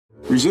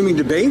Resuming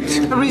debate?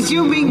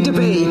 Resuming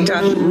debate.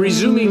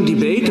 Resuming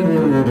debate.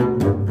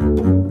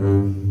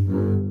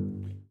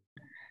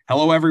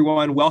 Hello,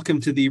 everyone.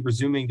 Welcome to the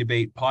Resuming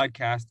Debate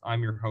podcast.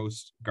 I'm your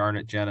host,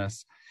 Garnet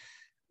Jenis.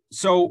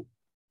 So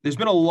there's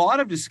been a lot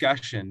of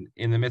discussion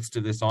in the midst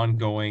of this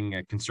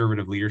ongoing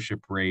conservative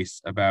leadership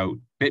race about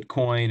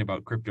Bitcoin,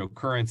 about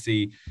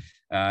cryptocurrency.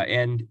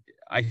 And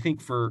I think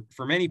for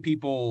many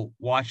people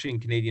watching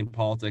Canadian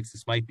politics,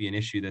 this might be an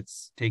issue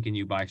that's taken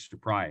you by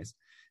surprise.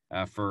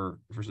 For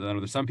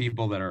some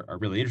people that are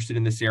really interested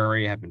in this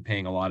area, have been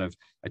paying a lot of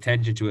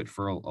attention to it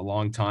for a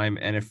long time.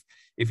 And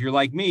if you're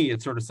like me,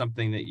 it's sort of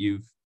something that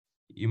you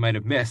might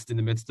have missed in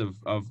the midst of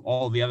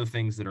all the other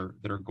things that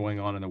are going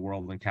on in the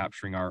world and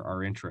capturing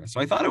our interest. So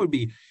I thought it would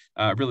be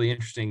really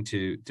interesting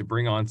to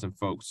bring on some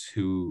folks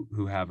who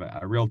have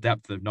a real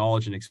depth of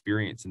knowledge and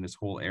experience in this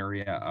whole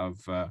area of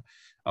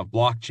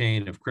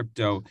blockchain, of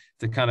crypto,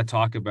 to kind of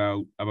talk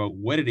about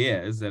what it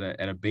is at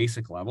a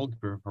basic level,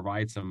 to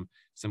provide some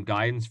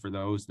guidance for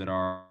those that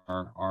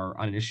are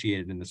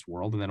uninitiated in this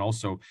world, and then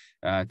also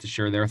to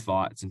share their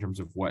thoughts in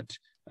terms of what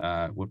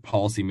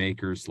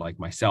policymakers like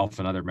myself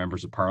and other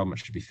members of parliament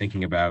should be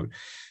thinking about.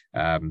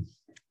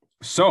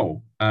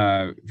 So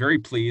very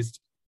pleased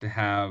to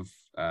have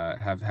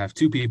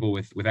two people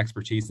with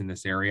expertise in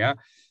this area.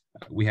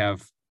 We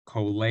have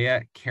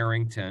Kolea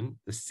Carrington,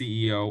 the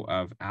CEO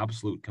of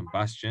Absolute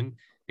Combustion,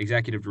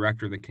 Executive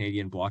Director of the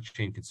Canadian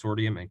Blockchain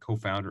Consortium, and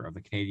co-founder of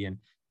the Canadian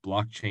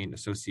Blockchain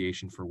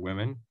Association for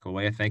Women.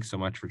 Kolea, thanks so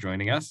much for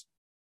joining us.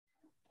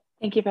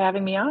 Thank you for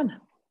having me on.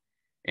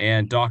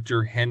 And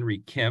Dr.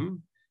 Henry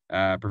Kim.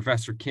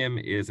 Professor Kim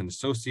is an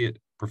associate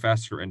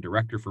professor and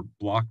director for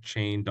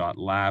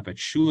blockchain.lab at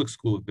Schulich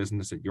School of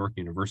Business at York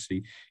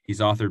University. He's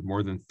authored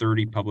more than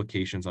 30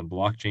 publications on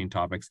blockchain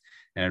topics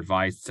and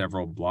advised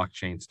several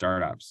blockchain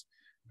startups.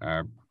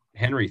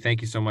 Henry,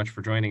 thank you so much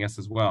for joining us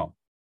as well.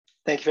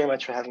 Thank you very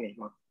much for having me.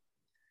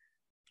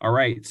 All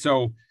right,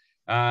 so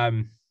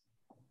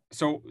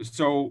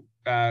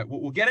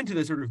we'll get into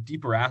the sort of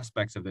deeper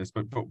aspects of this,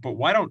 but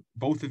why don't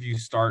both of you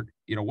start?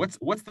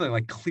 What's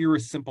the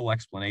clearest, simple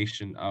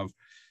explanation of?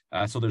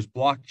 So there's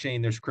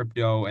blockchain, there's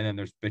crypto, and then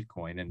there's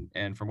Bitcoin,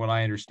 and from what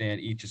I understand,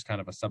 each is kind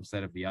of a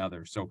subset of the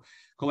other. So,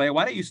 Kolea,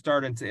 why don't you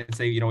start and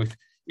say,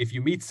 if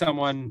you meet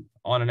someone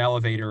on an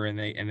elevator and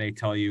they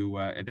tell you,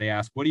 they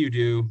ask, what do you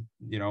do?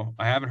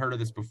 I haven't heard of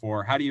this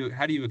before. How do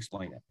you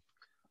explain it?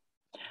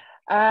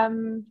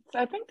 So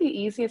I think the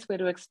easiest way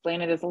to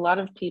explain it is a lot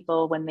of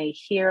people, when they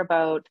hear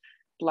about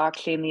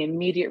blockchain, they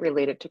immediately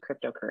relate it to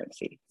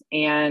cryptocurrency.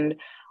 And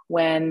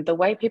when the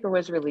white paper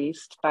was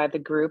released by the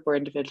group or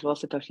individual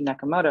Satoshi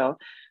Nakamoto,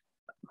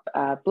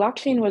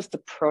 blockchain was the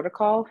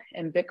protocol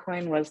and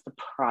Bitcoin was the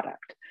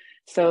product.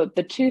 So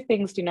the two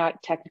things do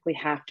not technically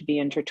have to be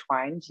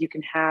intertwined. You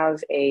can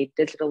have a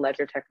digital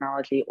ledger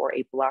technology or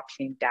a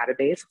blockchain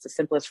database. It's the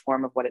simplest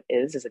form of what it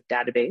is a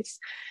database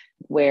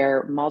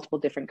where multiple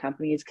different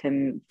companies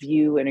can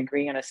view and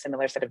agree on a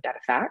similar set of data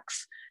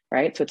facts,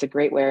 right? So it's a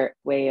great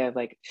way of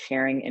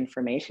sharing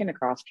information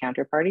across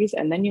counterparties.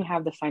 And then you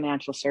have the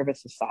financial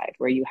services side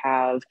where you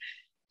have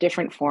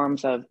different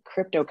forms of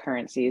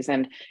cryptocurrencies.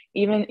 And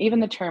even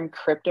the term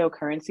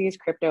cryptocurrencies,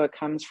 it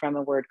comes from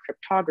a word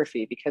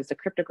cryptography, because the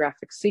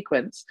cryptographic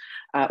sequence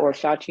or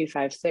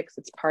SHA-256,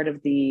 it's part of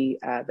the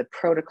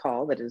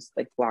protocol that is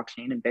like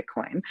blockchain and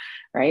Bitcoin,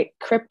 right?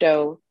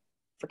 Crypto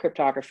for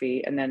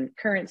cryptography, and then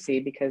currency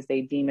because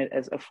they deem it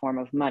as a form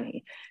of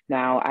money.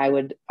 Now, I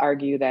would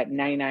argue that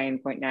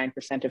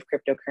 99.9% of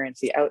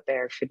cryptocurrency out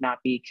there should not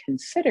be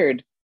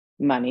considered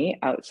money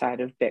outside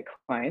of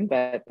Bitcoin,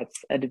 but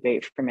that's a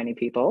debate for many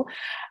people.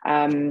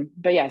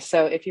 But yeah,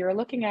 so if you're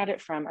looking at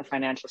it from a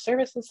financial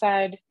services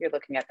side, you're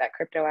looking at that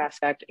crypto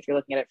aspect. If you're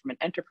looking at it from an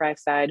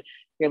enterprise side,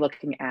 you're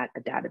looking at a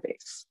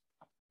database.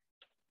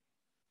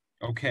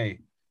 Okay,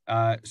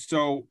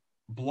 so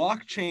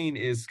blockchain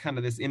is kind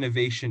of this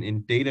innovation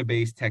in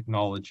database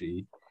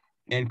technology,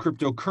 and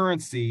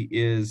cryptocurrency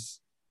is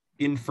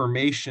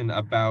information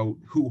about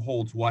who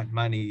holds what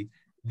money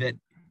that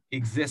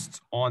exists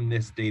on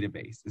this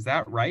database. Is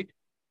that right?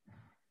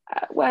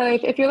 Well,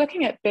 if you're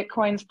looking at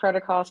Bitcoin's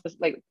protocol,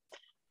 like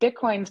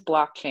Bitcoin's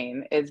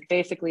blockchain is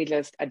basically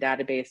just a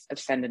database of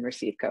send and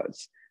receive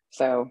codes.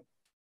 So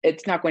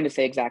it's not going to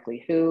say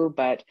exactly who,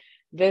 but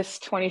this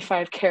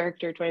 26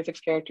 character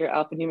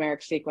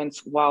alphanumeric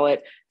sequence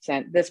wallet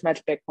sent this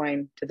much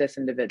Bitcoin to this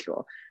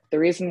individual. The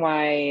reason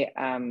why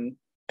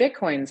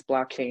Bitcoin's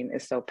blockchain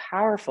is so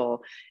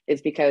powerful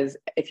is because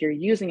if you're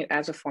using it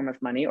as a form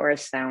of money or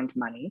as sound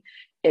money,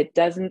 it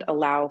doesn't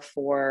allow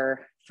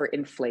for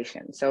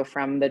inflation. So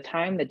from the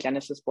time the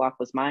Genesis block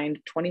was mined,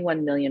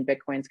 21 million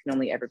Bitcoins can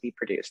only ever be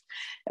produced.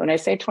 And when I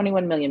say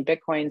 21 million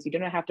Bitcoins, you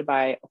don't have to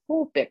buy a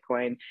whole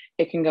Bitcoin.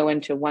 It can go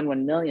into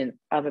 1 million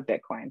of a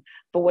Bitcoin.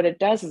 But what it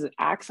does is it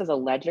acts as a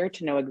ledger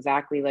to know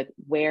exactly what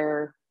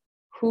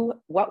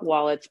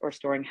wallets are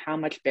storing how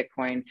much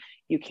Bitcoin.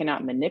 You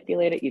cannot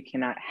manipulate it. You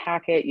cannot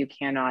hack it. You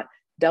cannot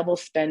double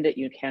spend it.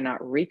 You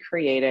cannot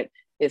recreate it.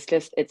 It's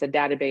a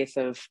database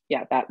of,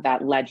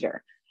 that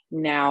ledger.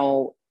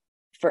 Now,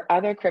 For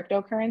other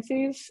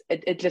cryptocurrencies,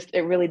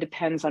 it really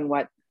depends on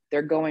what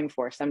they're going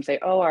for. Some say,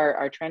 oh,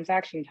 our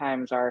transaction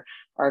times are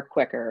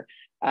quicker,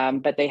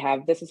 but they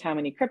have, this is how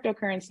many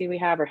cryptocurrency we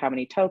have, or how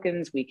many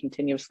tokens. We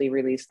continuously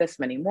release this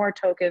many more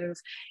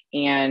tokens,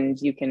 and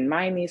you can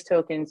mine these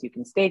tokens, you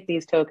can stake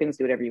these tokens,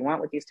 do whatever you want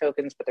with these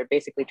tokens, but they're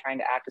basically trying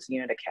to act as a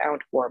unit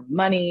account for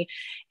money.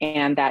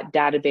 And that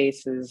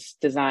database is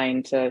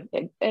designed to,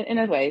 in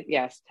a way,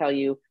 yes, tell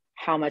you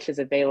how much is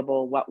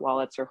available, what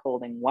wallets are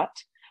holding what.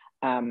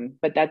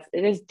 But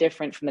it is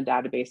different from the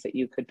database that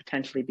you could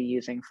potentially be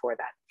using for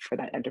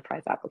that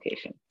enterprise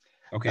application.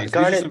 Okay, so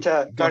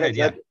Garnet,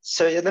 yeah.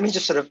 So let me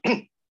just sort of,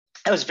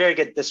 that was a very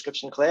good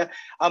description, Claire.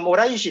 What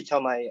I usually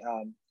tell my,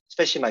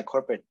 especially my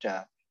corporate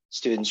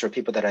students or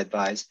people that I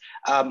advise,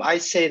 I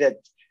say that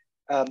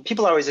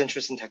people are always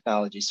interested in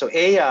technology. So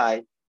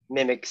AI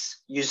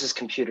uses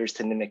computers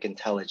to mimic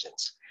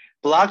intelligence.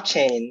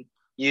 Blockchain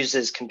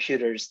uses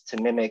computers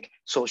to mimic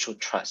social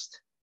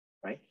trust,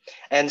 right?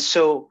 And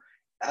so,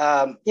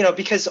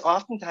 because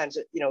oftentimes,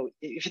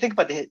 if you think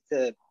about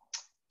the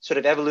sort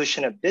of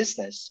evolution of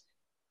business,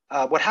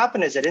 what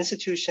happened is that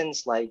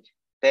institutions like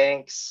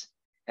banks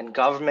and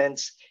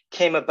governments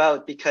came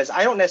about because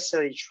I don't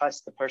necessarily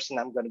trust the person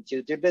I'm going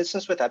to do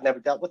business with. I've never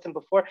dealt with them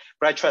before,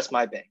 but I trust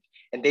my bank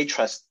and they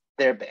trust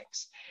their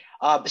banks.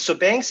 So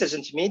banks as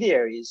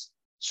intermediaries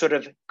sort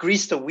of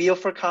grease the wheel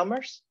for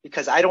commerce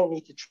because I don't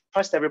need to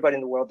trust everybody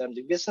in the world that I'm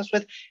doing business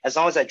with, as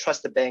long as I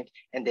trust the bank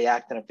and they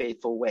act in a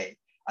faithful way.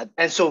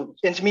 And so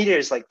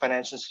intermediaries like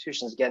financial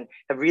institutions, again,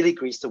 have really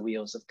greased the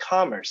wheels of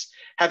commerce.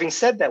 Having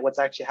said that, what's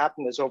actually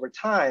happened is over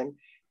time,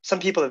 some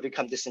people have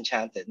become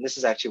disenchanted. And this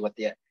is actually what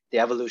the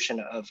evolution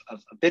of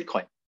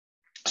Bitcoin.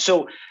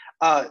 So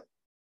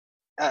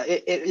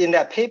in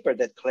that paper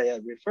that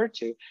Clea referred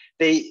to,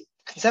 they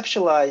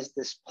conceptualized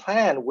this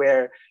plan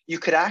where you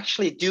could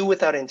actually do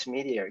without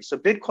intermediaries. So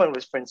Bitcoin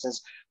was, for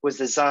instance, was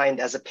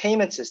designed as a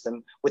payment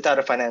system without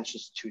a financial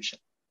institution.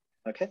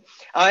 Okay,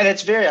 and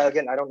it's very,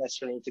 again, I don't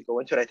necessarily need to go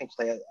into it. I think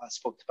Clea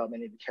spoke about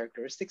many of the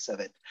characteristics of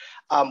it.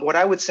 What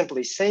I would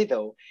simply say,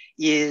 though,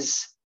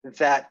 is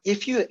that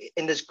if you,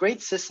 in this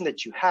great system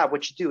that you have,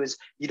 what you do is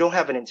you don't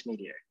have an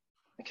intermediary,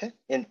 okay,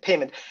 in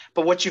payment.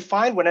 But what you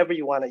find whenever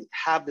you want to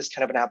have this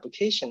kind of an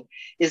application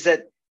is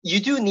that you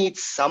do need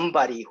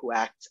somebody who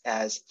acts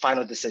as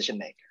final decision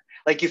maker.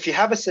 Like if you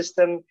have a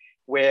system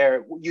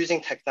where using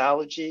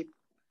technology,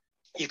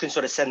 you can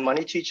sort of send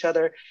money to each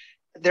other,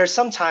 there are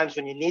some times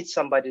when you need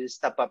somebody to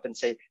step up and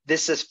say,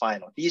 this is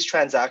final. These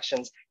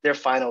transactions, they're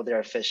final, they're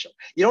official.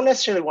 You don't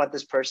necessarily want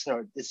this person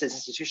or this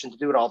institution to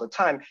do it all the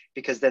time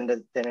because then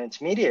they're an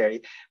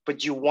intermediary,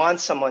 but you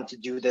want someone to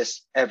do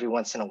this every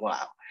once in a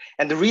while.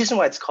 And the reason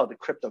why it's called a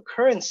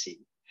cryptocurrency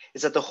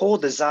is that the whole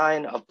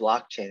design of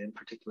blockchain, in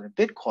particular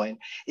Bitcoin,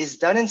 is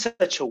done in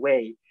such a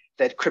way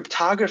that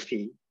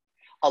cryptography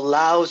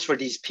allows for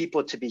these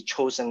people to be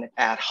chosen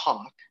ad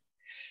hoc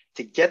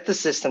to get the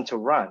system to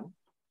run.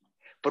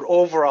 But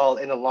overall,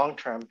 in the long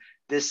term,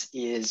 this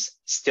is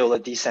still a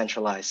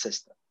decentralized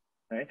system,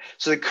 right?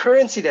 So the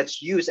currency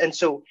that's used, and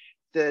so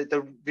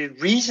the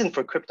reason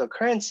for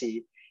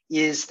cryptocurrency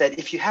is that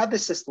if you have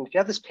this system, if you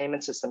have this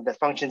payment system that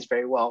functions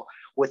very well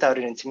without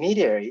an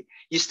intermediary,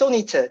 you still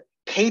need to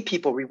pay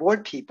people,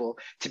 reward people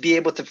to be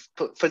able to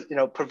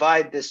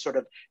provide this sort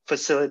of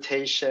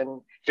facilitation,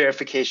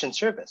 verification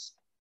service.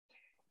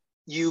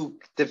 You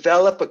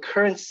develop a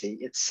currency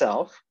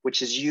itself,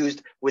 which is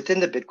used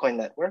within the Bitcoin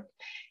network.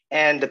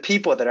 And the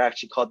people that are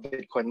actually called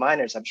Bitcoin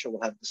miners, I'm sure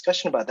we'll have a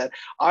discussion about that,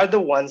 are the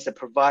ones that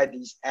provide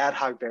these ad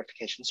hoc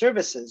verification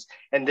services,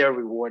 and they're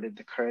rewarded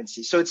the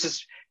currency. So it's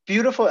this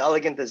beautiful,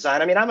 elegant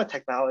design. I mean, I'm a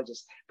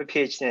technologist, a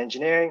PhD in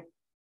engineering,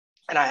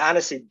 and I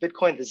honestly,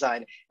 Bitcoin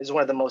design is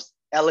one of the most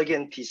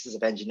elegant pieces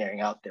of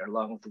engineering out there,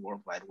 along with the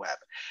World Wide Web.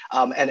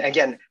 And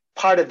again,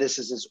 part of this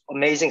is this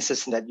amazing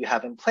system that you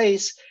have in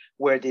place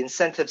where the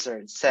incentives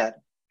are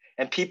set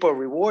and people are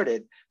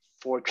rewarded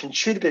for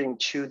contributing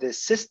to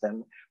this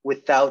system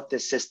without the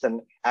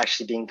system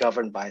actually being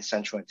governed by a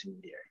central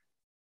intermediary.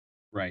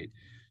 Right.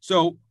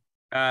 So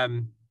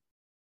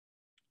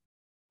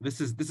this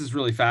is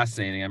really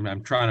fascinating.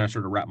 I'm trying to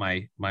sort of wrap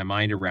my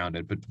mind around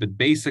it, but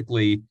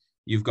basically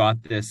you've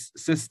got this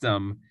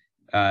system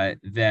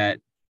that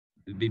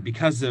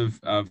because of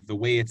the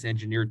way it's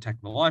engineered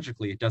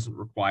technologically, it doesn't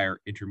require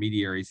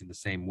intermediaries in the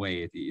same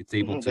way. It's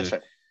able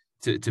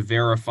to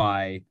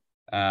verify.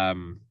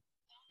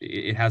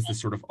 It has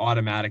this sort of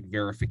automatic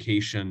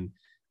verification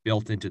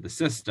built into the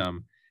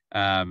system.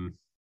 And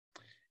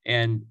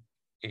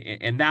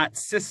that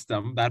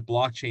system, that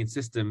blockchain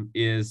system,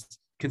 is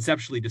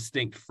conceptually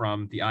distinct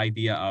from the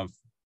idea of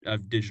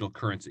digital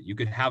currency. You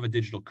could have a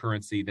digital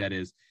currency that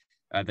is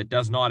that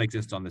does not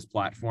exist on this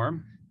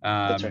platform.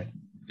 That's right.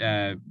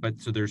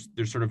 But so there's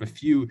sort of a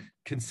few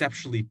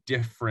conceptually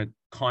different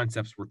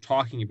concepts we're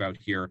talking about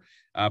here,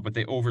 but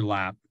they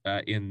overlap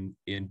in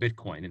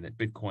Bitcoin, and that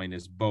Bitcoin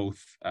is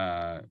both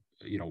a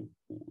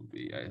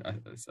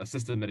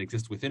system that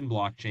exists within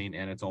blockchain,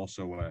 and it's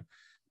also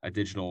a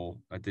digital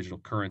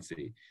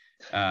currency.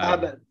 I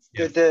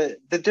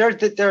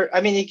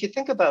mean, you could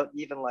think about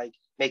even like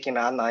making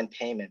an online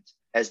payment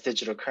as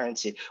digital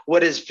currency.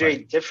 What is very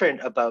different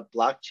about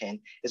blockchain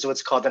is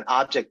what's called an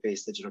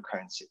object-based digital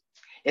currency,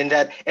 in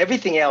that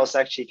everything else,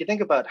 actually, if you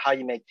think about how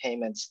you make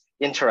payments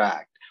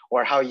interact,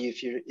 or how you,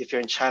 if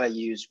you're in China,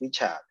 you use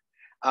WeChat,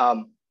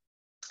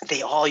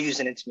 they all use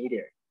an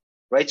intermediary,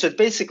 right? So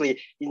basically,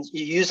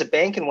 you use a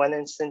bank in one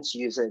instance,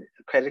 you use a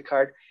credit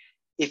card.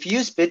 If you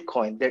use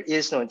Bitcoin, there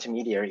is no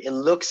intermediary. It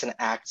looks and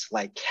acts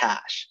like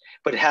cash,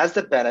 but it has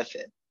the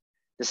benefit,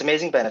 this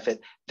amazing benefit,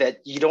 that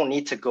you don't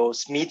need to go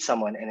meet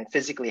someone and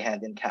physically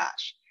hand in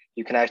cash.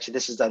 You can actually,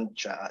 this is done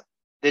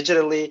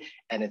digitally,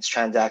 and it's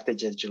transacted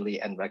digitally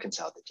and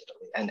reconciled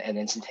digitally and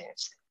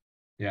instantaneously.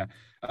 Yeah.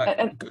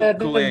 And the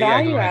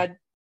value add.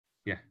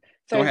 Yeah.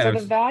 So the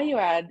value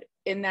add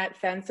in that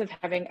sense of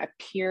having a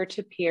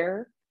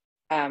peer-to-peer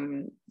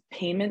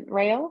payment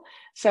rail.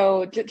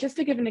 So just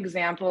to give an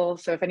example,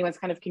 so if anyone's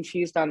kind of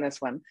confused on this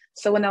one.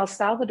 So when El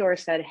Salvador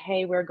said,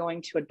 hey, we're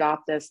going to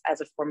adopt this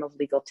as a form of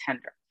legal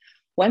tender,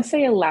 once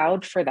they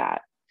allowed for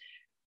that,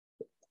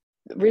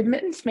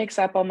 remittance makes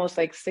up almost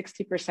like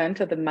 60%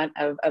 of the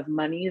of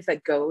monies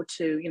that go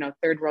to, you know,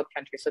 third world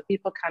countries. So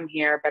people come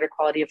here, better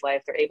quality of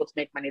life, they're able to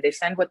make money, they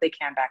send what they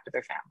can back to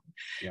their family.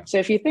 Yeah. So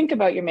if you think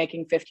about, you're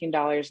making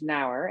 $15 an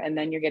hour and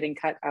then you're getting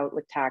cut out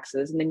with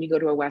taxes, and then you go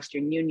to a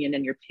Western Union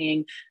and you're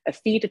paying a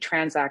fee to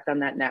transact on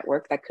that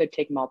network that could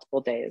take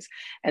multiple days,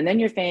 and then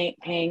you're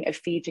paying a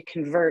fee to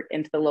convert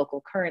into the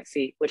local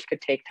currency, which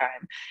could take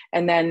time,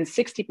 and then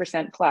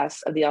 60%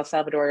 plus of the El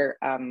Salvador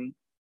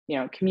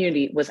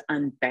community was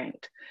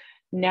unbanked.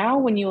 Now,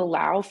 when you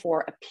allow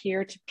for a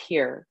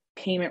peer-to-peer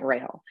payment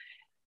rail,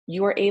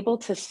 you are able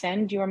to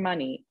send your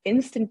money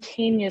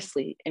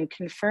instantaneously and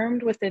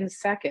confirmed within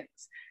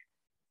seconds.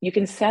 You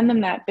can send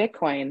them that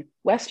Bitcoin.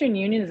 Western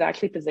Union is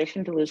actually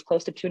positioned to lose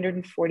close to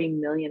 $240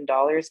 million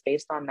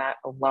based on that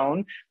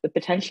alone, but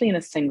potentially in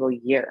a single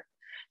year.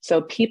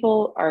 So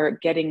people are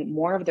getting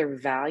more of their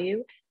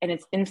value, and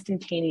it's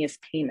instantaneous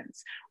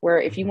payments, where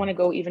if you want to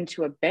go even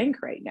to a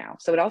bank right now,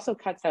 so it also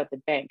cuts out the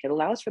bank. It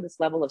allows for this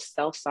level of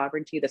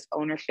self-sovereignty, this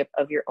ownership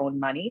of your own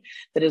money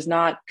that is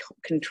not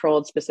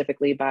controlled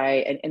specifically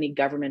by any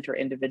government or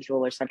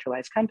individual or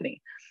centralized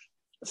company.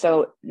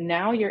 So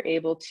now you're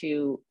able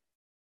to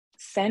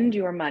send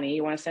your money.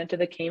 You want to send it to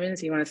the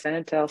Caymans, you want to send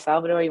it to El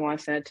Salvador, you want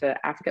to send it to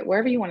Africa,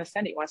 wherever you want to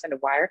send it, you want to send a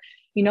wire.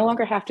 You no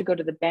longer have to go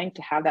to the bank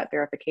to have that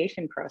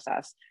verification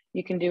process.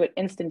 You can do it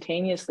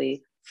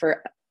instantaneously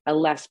for a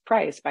less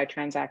price by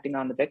transacting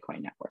on the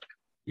Bitcoin network.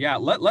 Yeah,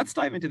 let's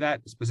dive into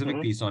that specific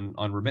piece on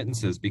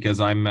remittances, because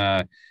I'm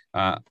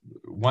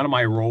one of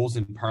my roles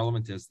in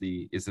Parliament is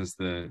as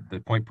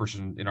the point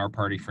person in our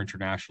party for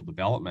international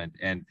development,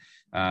 and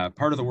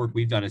part of the work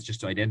we've done is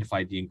just to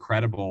identify the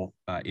incredible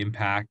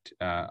impact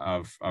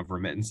of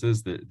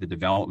remittances, the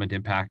development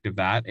impact of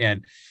that,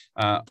 and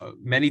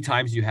many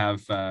times you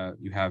have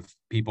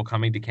people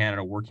coming to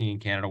Canada, working in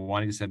Canada,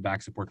 wanting to send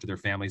back support to their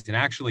families, and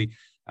actually,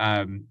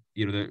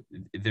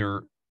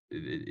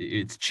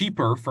 it's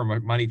cheaper from a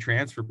money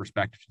transfer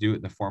perspective to do it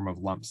in the form of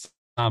lump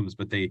sums,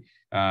 but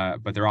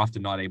they're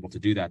often not able to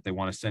do that. They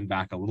want to send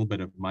back a little bit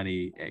of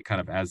money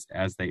kind of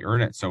as they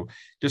earn it. So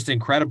just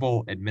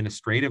incredible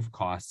administrative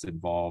costs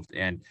involved,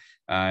 and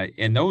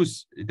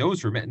those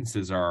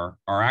remittances are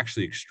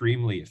actually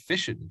extremely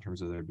efficient in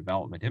terms of their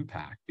development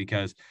impact,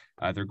 because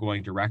they're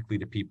going directly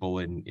to people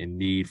in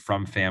need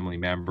from family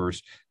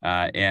members,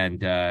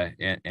 and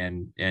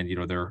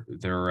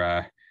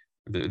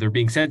they're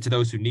being sent to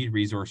those who need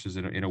resources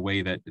in a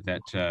way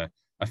that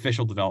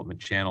official development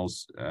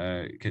channels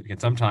can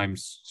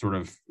sometimes sort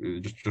of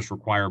just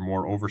require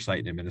more oversight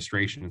and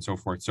administration and so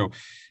forth. So,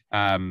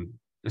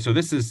 so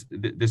this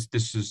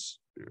is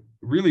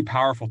really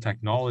powerful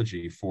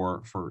technology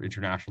for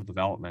international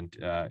development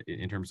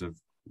in terms of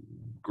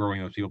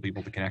growing those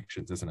people to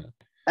connections, isn't it?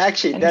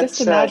 Actually, and that's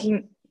just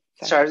imagine.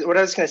 Sorry, what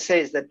I was going to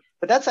say is that,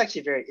 but that's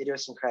actually very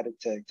idiosyncratic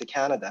to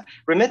Canada.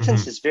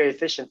 Remittance is very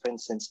efficient, for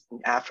instance, in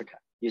Africa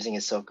using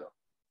Isoko.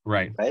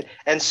 Right.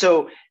 And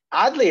so,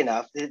 oddly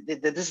enough,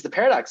 this is the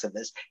paradox of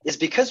this, is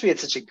because we had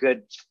such a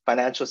good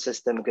financial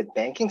system, good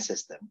banking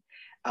system,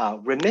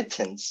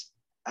 remittance,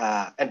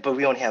 but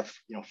we only have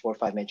 4 or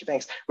 5 major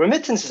banks.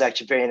 Remittance is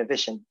actually very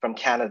inefficient from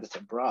Canada to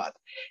abroad.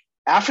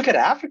 Africa to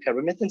Africa,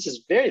 remittance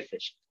is very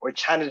efficient, or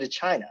China to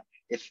China,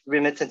 if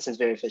remittance is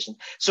very efficient.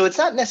 So it's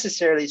not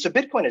necessarily, so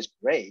Bitcoin is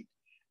great,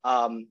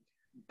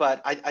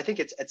 but I think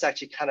it's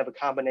actually kind of a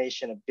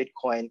combination of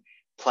Bitcoin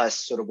plus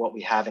sort of what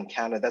we have in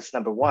Canada. That's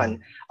number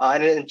one.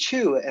 And then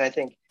two, and I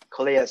think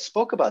Kolea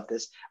spoke about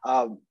this,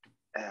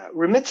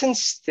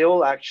 remittance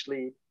still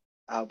actually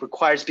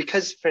requires,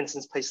 because, for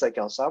instance, places like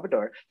El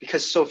Salvador,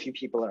 because so few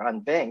people are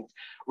unbanked,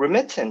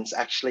 remittance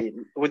actually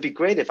would be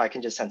great if I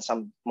can just send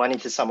some money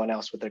to someone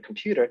else with their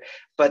computer.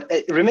 But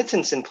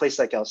remittance in places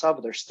like El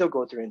Salvador still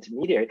go through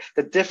intermediary.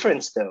 The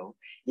difference, though,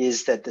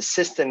 is that the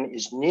system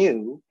is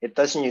new. It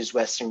doesn't use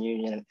Western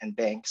Union and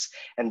banks.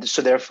 And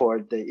so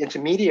therefore, the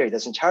intermediary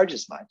doesn't charge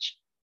as much,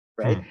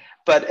 right?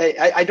 But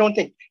I don't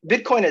think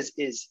Bitcoin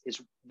is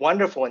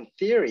wonderful in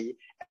theory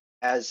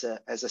as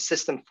a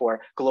system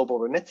for global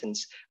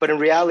remittance. But in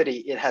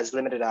reality, it has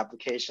limited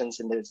applications,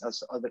 and there's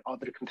also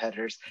other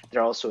competitors that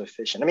are also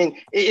efficient. I mean,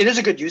 it is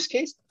a good use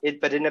case,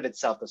 but in of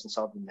itself doesn't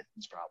solve the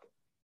remittance problem.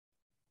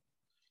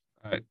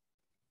 All right.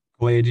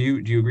 Kalea, do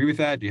you agree with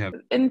that? Do you have?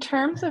 In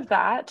terms of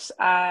that,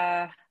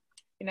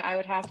 you know, I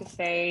would have to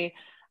say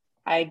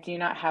I do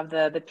not have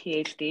the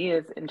PhD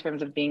as in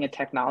terms of being a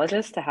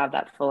technologist to have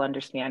that full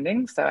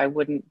understanding. So I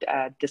wouldn't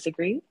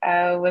disagree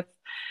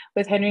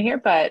with Henry here,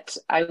 but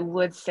I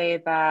would say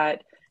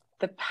that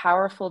the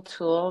powerful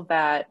tool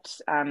that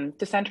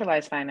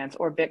decentralized finance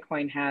or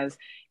Bitcoin has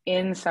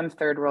in some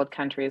third world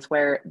countries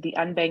where the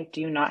unbanked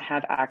do not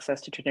have access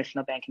to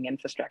traditional banking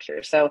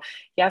infrastructure. So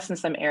yes, in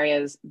some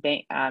areas,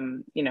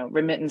 you know,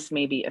 remittance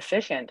may be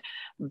efficient,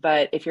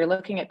 but if you're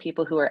looking at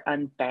people who are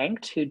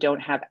unbanked, who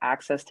don't have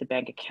access to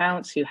bank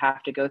accounts, who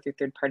have to go through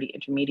third-party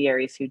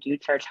intermediaries who do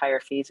charge higher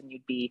fees than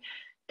you'd be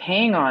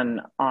paying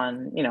on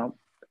you know,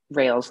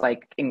 rails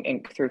like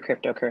through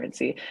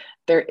cryptocurrency,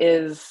 there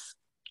is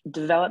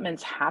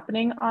developments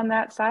happening on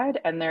that side,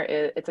 and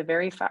it's a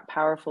very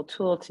powerful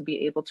tool to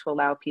be able to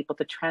allow people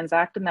to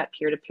transact in that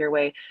peer-to-peer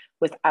way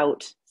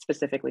without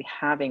specifically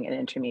having an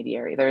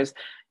intermediary. There's,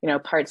 you know,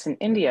 parts in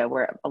India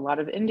where a lot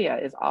of India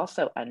is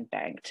also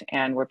unbanked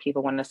and where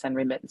people want to send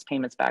remittance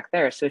payments back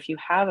there. So if you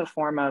have a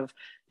form of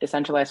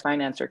decentralized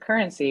finance or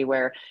currency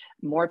where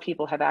more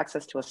people have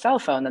access to a cell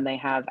phone than they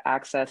have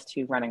access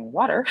to running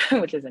water,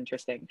 which is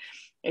interesting.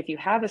 If you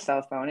have a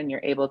cell phone and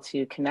you're able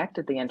to connect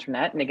to the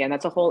internet, and again,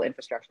 that's a whole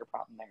infrastructure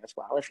problem there as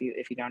well. If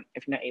you're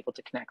not able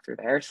to connect through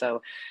there,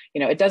 so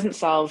you know, it doesn't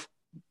solve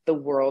the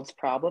world's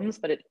problems,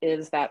 but it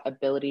is that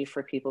ability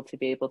for people to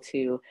be able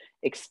to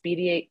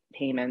expedite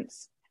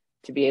payments,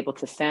 to be able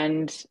to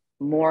send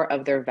more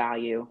of their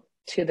value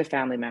to the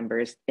family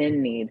members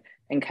in need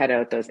and cut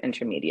out those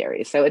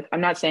intermediaries. So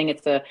I'm not saying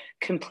it's a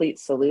complete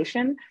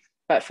solution,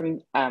 but from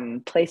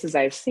places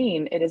I've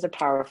seen, it is a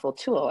powerful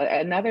tool.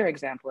 Another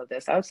example of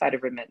this outside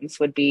of remittance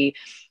would be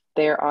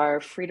there are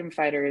freedom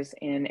fighters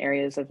in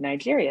areas of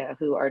Nigeria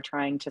who are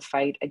trying to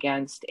fight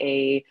against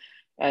a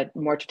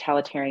more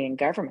totalitarian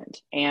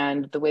government.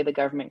 And the way the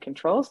government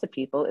controls the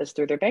people is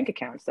through their bank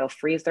accounts. They'll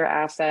freeze their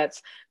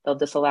assets. They'll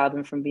disallow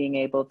them from being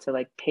able to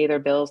like pay their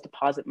bills,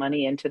 deposit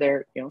money into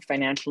their, you know,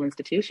 financial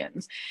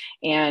institutions.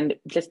 And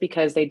just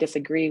because they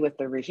disagree with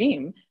the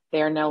regime,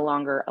 they are no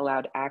longer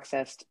allowed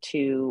access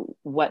to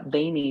what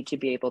they need to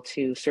be able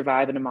to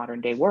survive in a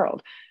modern day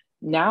world.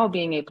 Now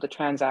being able to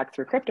transact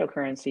through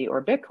cryptocurrency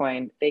or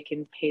Bitcoin, they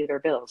can pay their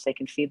bills, they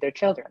can feed their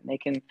children, they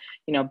can,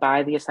 you know,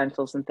 buy the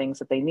essentials and things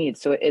that they need.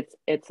 So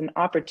it's an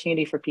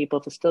opportunity for people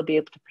to still be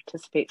able to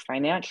participate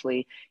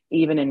financially,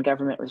 even in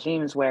government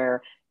regimes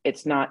where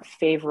it's not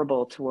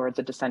favorable towards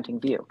a dissenting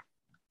view.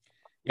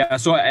 Yeah,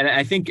 so and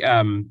I think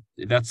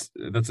that's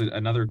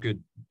another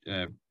good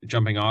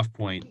jumping off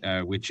point,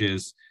 which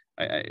is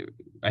I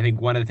think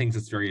one of the things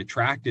that's very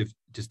attractive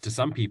just to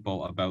some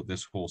people about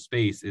this whole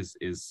space is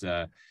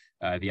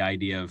the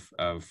idea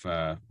of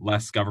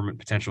less government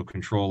potential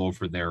control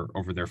over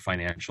their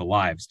financial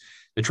lives.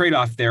 The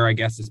trade-off there, I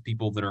guess, is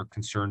people that are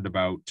concerned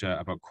about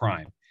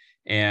crime.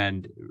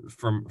 And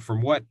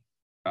from what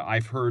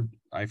I've heard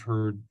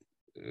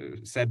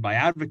said by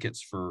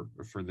advocates for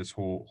this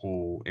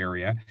whole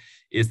area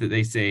is that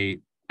they say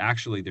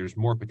actually there's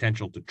more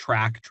potential to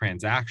track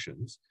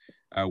transactions,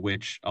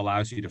 which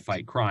allows you to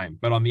fight crime.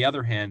 But on the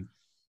other hand,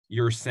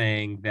 you're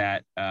saying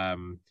that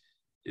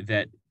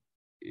that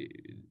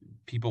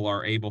people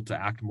are able to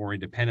act more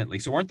independently.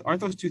 So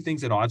aren't those two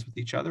things at odds with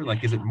each other?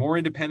 Like, is it more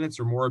independence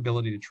or more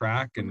ability to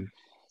track, and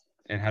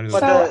how do those?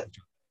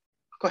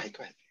 Go ahead.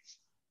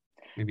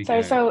 Maybe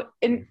so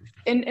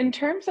in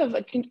terms of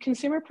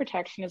consumer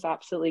protection is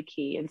absolutely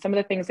key. And some of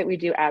the things that we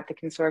do at the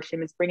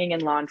consortium is bringing in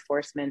law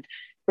enforcement,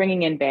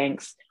 bringing in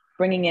banks,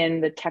 bringing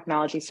in the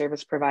technology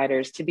service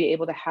providers to be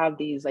able to have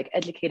these like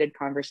educated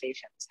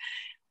conversations.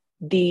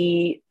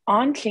 The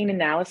on-chain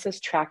analysis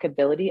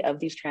trackability of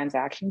these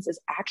transactions is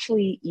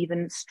actually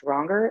even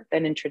stronger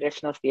than in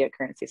traditional fiat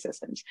currency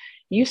systems.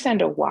 You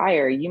send a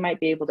wire, you might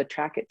be able to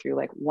track it through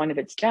like one of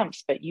its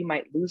jumps, but you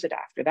might lose it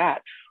after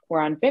that.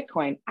 Where on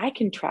Bitcoin, I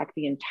can track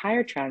the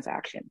entire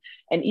transaction.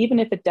 And even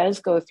if it does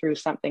go through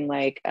something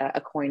like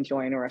a coin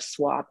join or a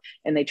swap,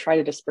 and they try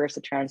to disperse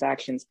the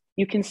transactions,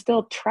 you can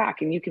still track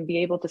and you can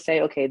be able to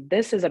say, okay,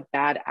 this is a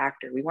bad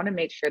actor. We want to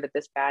make sure that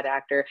this bad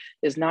actor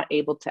is not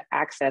able to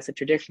access a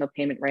traditional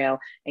payment rail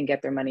and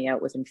get their money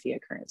out within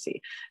fiat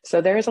currency.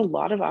 So there's a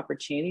lot of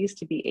opportunities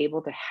to be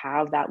able to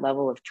have that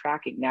level of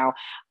tracking. Now,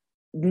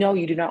 no,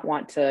 you do not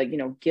want to, you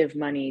know, give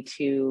money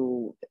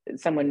to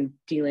someone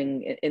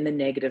dealing in the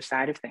negative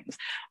side of things.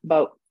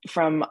 But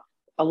from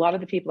a lot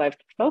of the people I've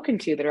spoken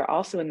to that are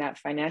also in that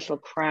financial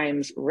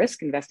crimes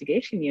risk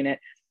investigation unit,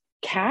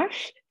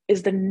 cash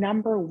is the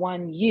number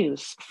one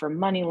use for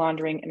money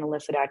laundering and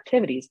illicit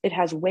activities. It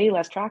has way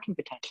less tracking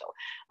potential.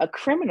 A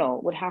criminal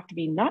would have to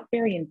be not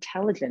very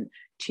intelligent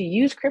to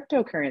use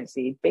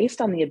cryptocurrency based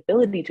on the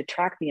ability to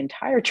track the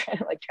entire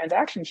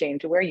transaction chain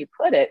to where you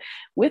put it,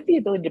 with the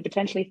ability to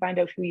potentially find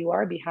out who you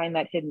are behind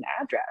that hidden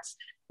address.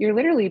 You're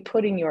literally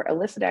putting your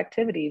illicit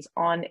activities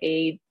on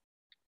a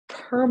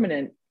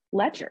permanent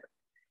ledger.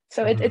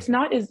 So it's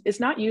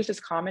not used as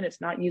common, it's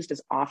not used as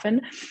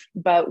often,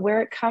 but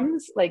where it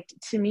comes, like,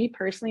 to me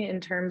personally, in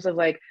terms of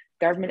like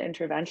government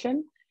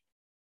intervention,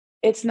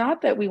 it's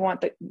not that we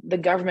want the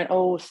government,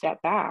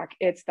 step back.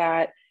 It's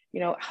that,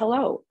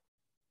 hello,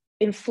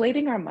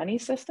 inflating our money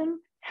system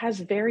has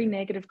very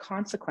negative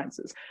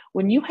consequences.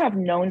 When you have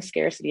known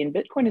scarcity, and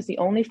Bitcoin is the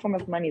only form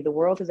of money the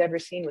world has ever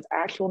seen with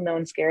actual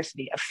known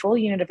scarcity, a full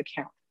unit of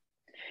account.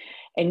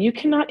 And you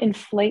cannot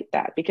inflate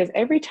that, because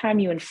every time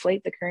you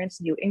inflate the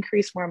currency, you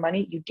increase more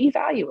money, you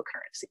devalue a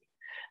currency.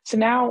 So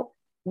now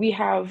we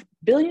have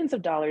billions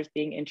of dollars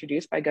being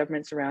introduced by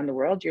governments around the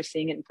world. You're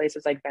seeing it in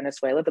places like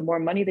Venezuela. The more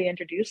money they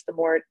introduce, the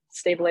more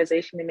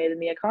stabilization they made in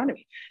the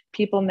economy.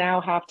 People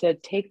now have to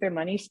take their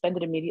money, spend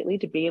it immediately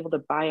to be able to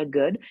buy a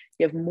good.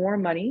 You have more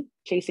money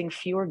chasing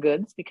fewer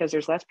goods because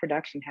there's less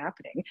production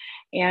happening.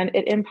 And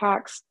it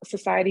impacts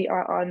society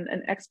on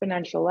an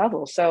exponential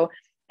level. So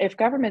if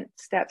government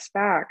steps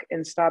back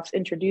and stops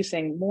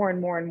introducing more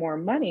and more and more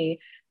money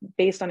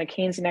based on a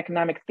Keynesian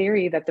economic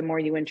theory that the more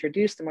you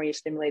introduce, the more you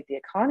stimulate the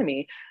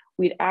economy,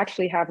 we'd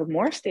actually have a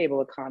more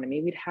stable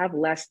economy, we'd have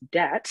less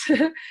debt,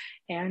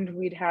 and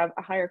we'd have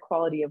a higher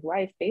quality of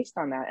life based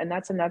on that. And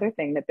that's another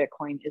thing that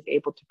Bitcoin is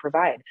able to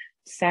provide: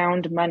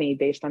 sound money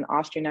based on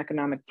Austrian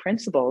economic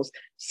principles,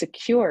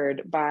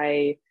 secured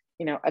by,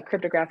 a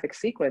cryptographic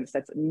sequence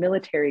that's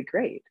military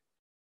grade.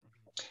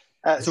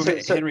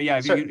 Henry,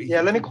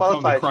 let me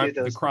qualify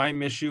the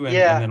crime issue and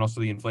then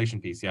also the inflation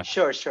piece. Yeah,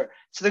 sure. So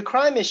the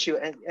crime issue,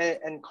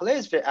 and Colette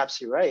is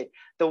absolutely right.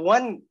 The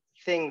one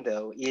thing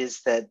though is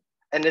that,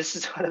 and this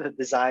is one of the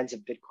designs of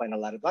Bitcoin, a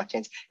lot of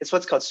blockchains, it's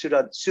what's called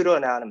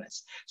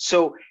pseudo-anonymous.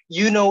 So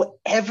you know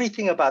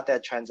everything about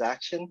that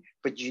transaction,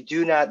 but you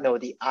do not know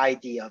the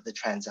ID of the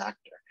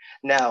transactor.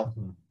 Now,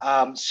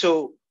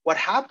 so what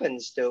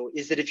happens though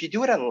is that if you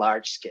do it on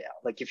large scale,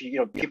 like if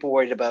people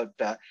worried about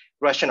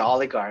Russian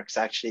oligarchs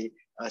actually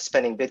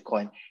spending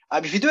Bitcoin,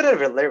 if you do it at a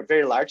very,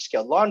 very large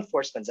scale, law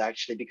enforcement's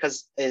actually,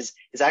 because is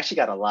actually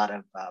got a lot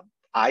of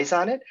eyes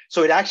on it.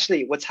 So it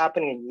actually, what's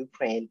happening in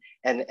Ukraine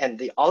and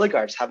the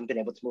oligarchs haven't been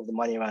able to move the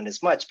money around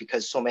as much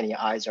because so many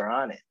eyes are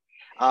on it.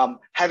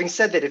 Having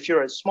said that, if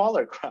you're a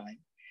smaller crime,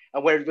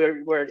 where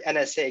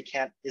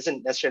NSA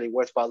isn't necessarily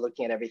worthwhile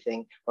looking at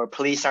everything, or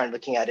police aren't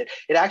looking at it,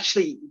 it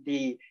actually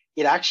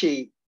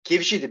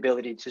gives you the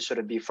ability to sort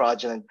of be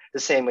fraudulent the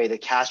same way the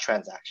cash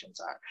transactions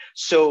are.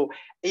 So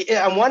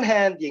on one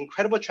hand, the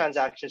incredible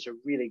transactions are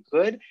really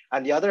good.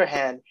 On the other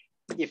hand,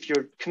 if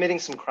you're committing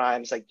some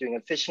crimes, like doing a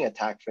phishing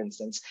attack, for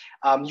instance,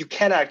 you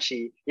can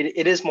actually,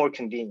 it is more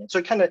convenient. So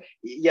it kind of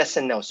yes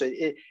and no. So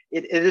it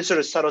is sort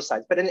of subtle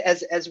sides. But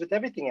as with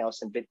everything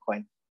else in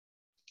Bitcoin,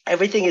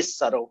 everything is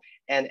subtle,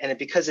 and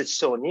because it's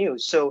so new.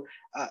 So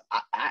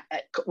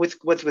with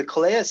what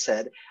Colette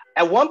said,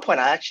 at one point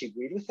I actually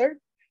agreed with her,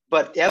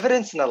 but the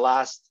evidence in the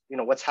last,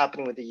 what's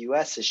happening with the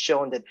US has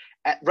shown that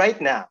right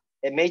now,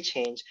 it may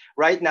change.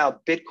 Right now,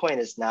 Bitcoin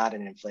is not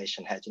an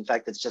inflation hedge. In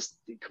fact, it's just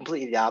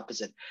completely the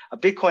opposite.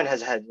 Bitcoin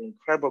has had an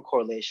incredible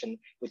correlation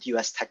with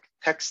US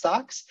tech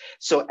stocks.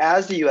 So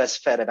as the US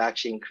Fed have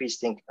actually increased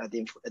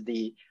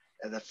the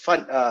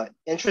fund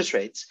interest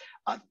rates,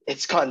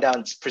 it's gone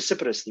down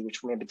precipitously,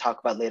 which we'll maybe talk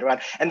about later on.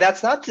 And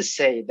that's not to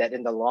say that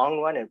in the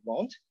long run it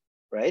won't,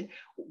 right?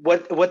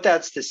 What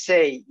that's to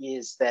say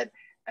is that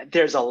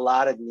there's a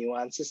lot of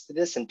nuances to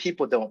this, and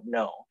people don't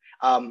know.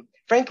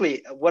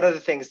 Frankly, one of the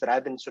things that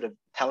I've been sort of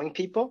telling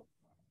people,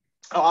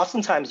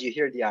 oftentimes you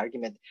hear the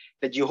argument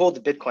that you hold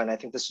the Bitcoin, I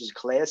think this was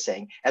Colette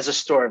saying, as a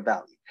store of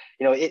value.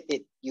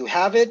 You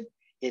have it.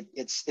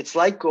 It's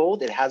like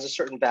gold. It has a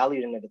certain value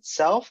in and of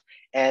itself.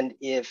 And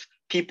if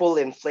people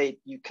inflate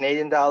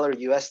Canadian dollar,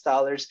 US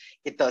dollars,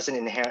 it doesn't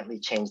inherently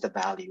change the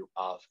value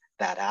of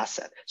that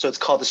asset. So it's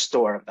called a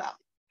store of value.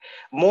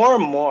 More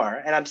and more,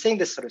 and I'm saying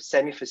this sort of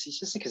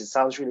semi-facetiously because it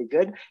sounds really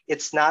good,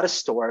 it's not a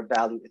store of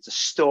value, it's a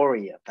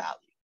story of value.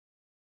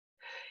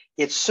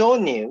 It's so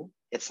new,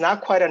 it's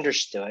not quite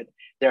understood.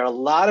 There are a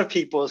lot of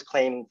people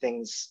claiming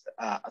things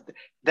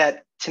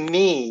that, to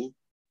me,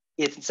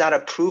 it's not a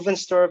proven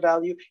store of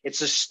value,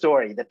 it's a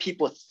story that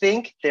people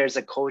think there's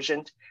a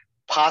cogent,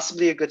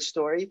 possibly a good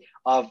story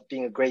of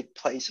being a great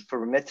place for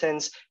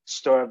remittance,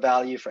 store of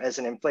value as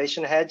an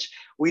inflation hedge.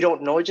 We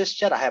don't know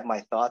just yet. I have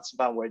my thoughts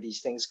about where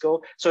these things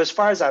go. So as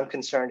far as I'm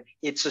concerned,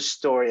 it's a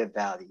story of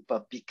value.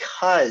 But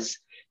because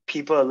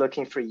people are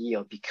looking for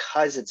yield,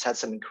 because it's had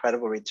some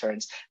incredible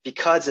returns,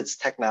 because it's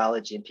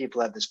technology and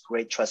people have this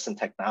great trust in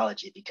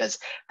technology, because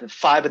the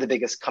 5 of the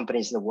biggest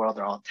companies in the world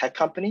are all tech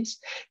companies,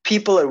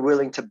 people are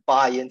willing to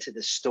buy into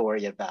the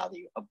story of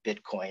value of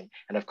Bitcoin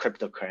and of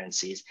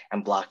cryptocurrencies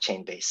and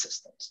blockchain-based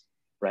systems,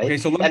 right? Okay,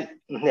 so go ahead.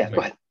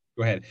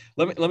 Go ahead.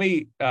 Let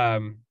me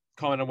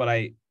comment on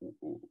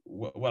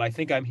what I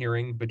think I'm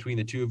hearing between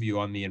the two of you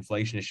on the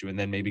inflation issue, and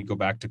then maybe go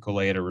back to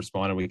Kolea to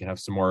respond, and we can have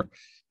some more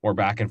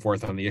back and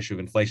forth on the issue of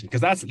inflation,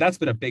 because that's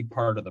been a big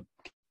part of the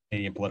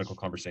Canadian political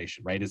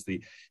conversation, right?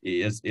 There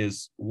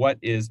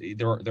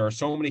are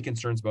so many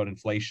concerns about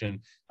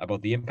inflation,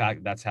 about the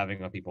impact that's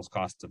having on people's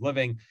costs of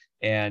living,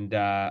 and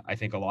I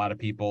think a lot of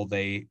people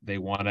they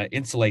want to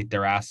insulate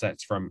their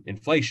assets from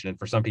inflation, and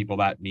for some people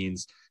that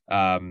means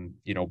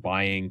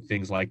buying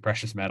things like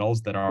precious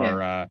metals that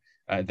are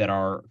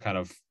kind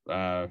of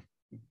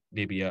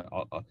maybe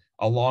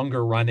a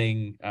longer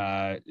running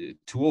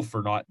tool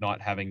for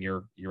not having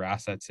your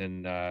assets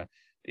in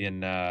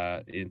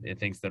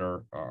things that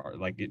are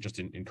like just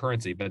in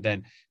currency. But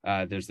then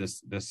there's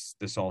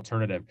this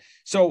alternative.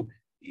 So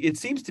it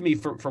seems to me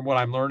from what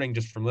I'm learning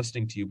just from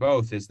listening to you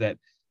both is that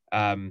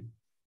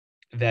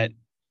that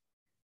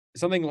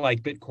something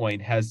like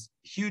Bitcoin has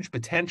huge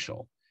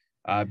potential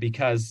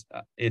because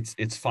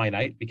it's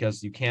finite,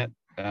 because you can't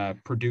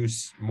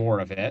produce more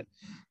of it.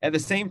 At the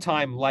same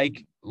time,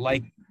 like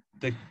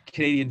the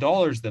Canadian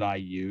dollars that I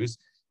use,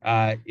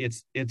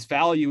 its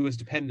value is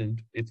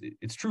dependent.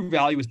 Its true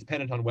value is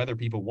dependent on whether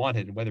people want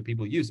it and whether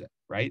people use it.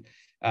 Right?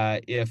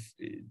 If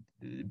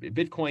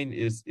Bitcoin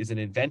is an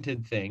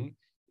invented thing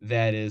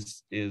that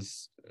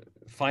is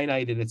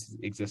finite in its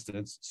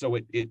existence, so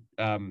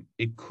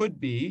it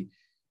could be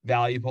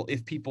valuable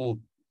if people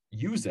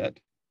use it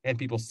and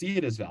people see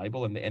it as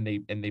valuable and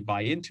they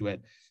buy into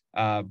it.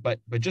 But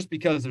just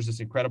because there's this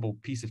incredible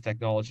piece of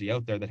technology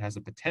out there that has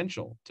the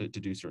potential to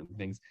do certain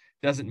things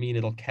doesn't mean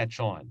it'll catch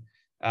on.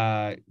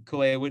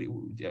 Kolea,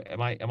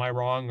 am I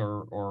wrong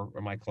or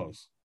am I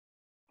close?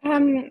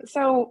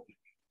 So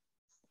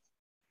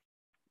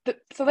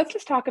let's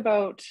just talk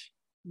about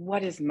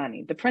what is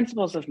money, the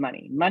principles of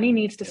money. Money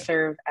needs to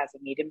serve as a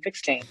medium of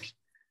exchange,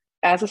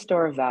 as a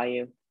store of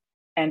value,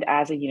 and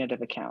as a unit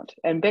of account.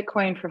 And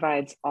Bitcoin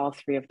provides all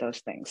three of those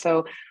things.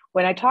 So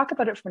when I talk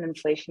about it from an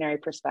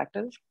inflationary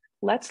perspective,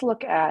 let's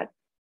look at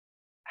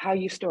how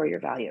you store your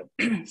value.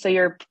 So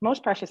your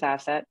most precious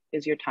asset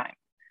is your time.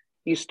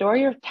 You store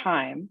your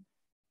time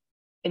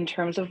in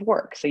terms of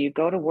work. So you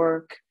go to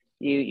work,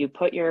 you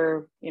put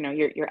your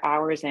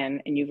hours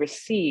in, and you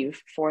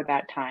receive for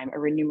that time a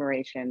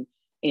remuneration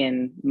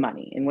in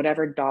money, in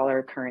whatever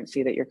dollar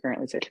currency that you're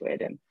currently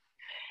situated in.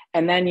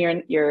 And then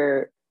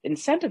you're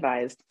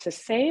incentivized to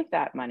save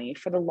that money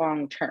for the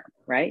long term,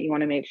 right? You want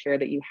to make sure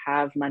that you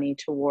have money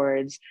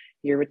towards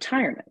your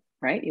retirement,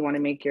 right? You want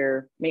to make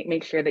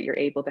sure that you're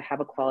able to have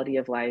a quality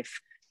of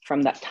life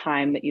from that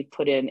time that you've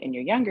put in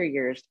your younger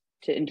years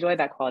to enjoy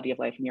that quality of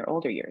life in your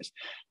older years.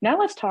 Now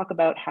let's talk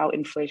about how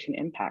inflation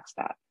impacts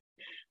that.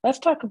 Let's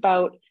talk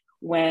about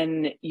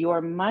when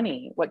your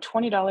money, what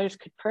 $20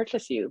 could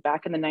purchase you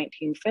back in the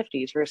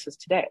 1950s versus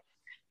today.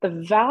 The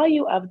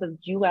value of the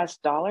US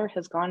dollar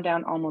has gone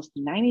down almost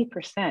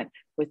 90%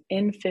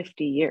 within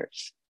 50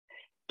 years.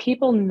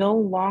 People no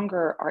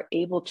longer are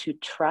able to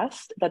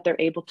trust that they're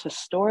able to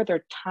store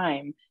their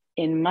time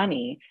in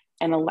money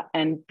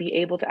and be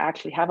able to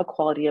actually have a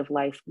quality of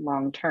life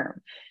long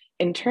term.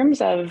 In terms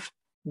of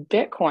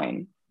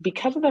Bitcoin,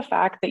 because of the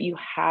fact that you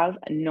have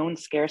a known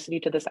scarcity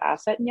to this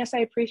asset, and yes, I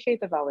appreciate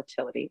the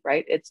volatility,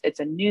 right? It's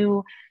a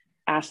new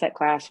asset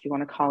class, if you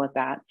want to call it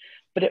that,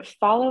 but it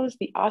follows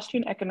the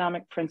Austrian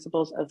economic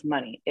principles of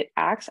money. It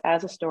acts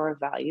as a store of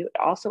value. It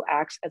also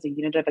acts as a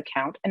unit of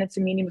account, and it's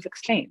a medium of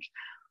exchange.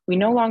 We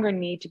no longer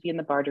need to be in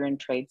the barter and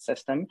trade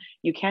system.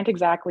 You can't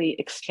exactly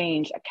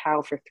exchange a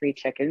cow for 3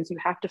 chickens. You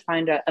have to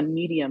find a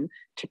medium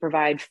to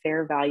provide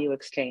fair value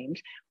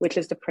exchange, which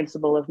is the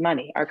principle of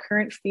money. Our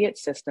current fiat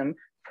system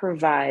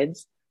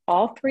provides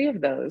all three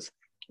of those,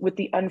 with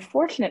the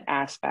unfortunate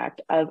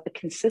aspect of a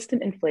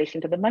consistent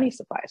inflation to the money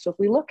supply. So if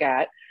we look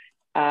at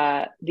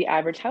the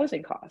average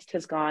housing cost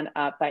has gone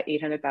up by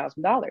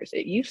 $800,000.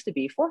 It used to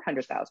be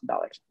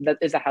 $400,000.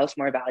 Is a house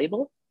more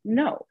valuable?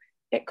 No,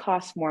 it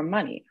costs more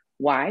money.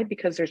 Why?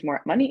 Because there's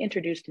more money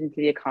introduced into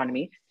the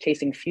economy,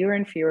 chasing fewer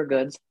and fewer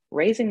goods,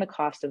 raising the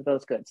cost of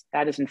those goods.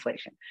 That is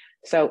inflation.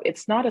 So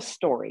it's not a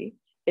story.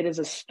 It is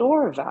a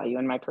store of value,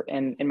 in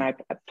my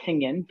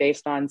opinion,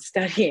 based on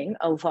studying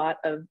a lot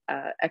of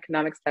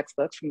economics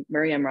textbooks from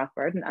Murray M.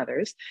 Rothbard and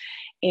others.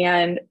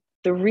 And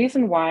the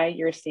reason why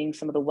you're seeing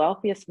some of the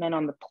wealthiest men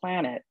on the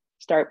planet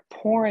start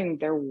pouring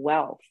their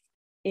wealth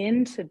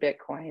into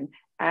Bitcoin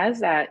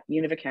as that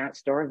unit of account,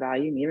 store of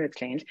value, medium of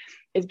exchange,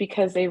 is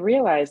because they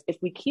realize if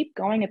we keep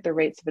going at the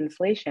rates of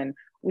inflation,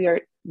 we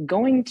are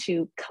going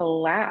to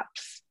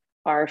collapse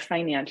our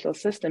financial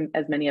system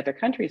as many other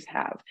countries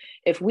have.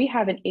 If we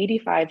have an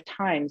 85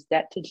 times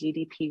debt to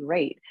GDP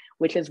rate,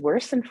 which is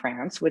worse than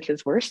France, which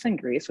is worse than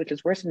Greece, which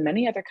is worse than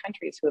many other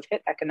countries who have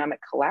hit economic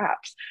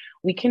collapse,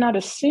 we cannot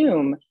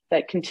assume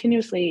that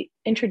continuously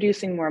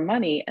introducing more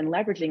money and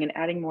leveraging and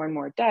adding more and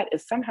more debt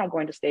is somehow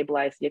going to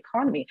stabilize the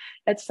economy.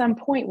 At some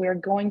point, we are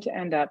going to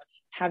end up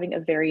having a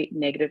very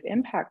negative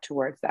impact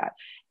towards that.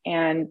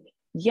 And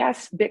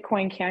yes,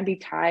 Bitcoin can be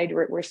tied.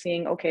 We're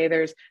seeing, okay,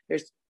 there's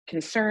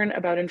concern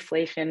about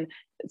inflation.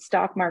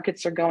 stock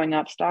markets are going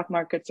up, stock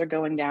markets are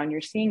going down.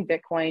 You're seeing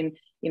Bitcoin,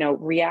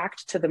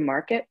 react to the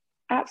market.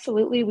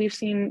 Absolutely. We've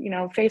seen,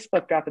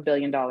 Facebook drop $1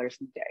 billion in a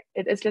day.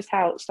 It's just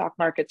how stock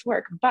markets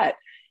work. But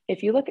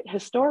if you look at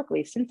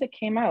historically, since it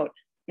came out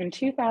in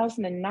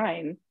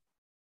 2009,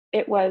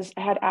 it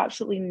had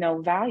absolutely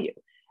no value.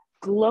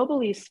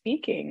 Globally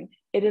speaking,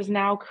 it has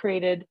now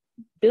created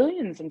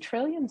billions and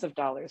trillions of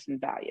dollars in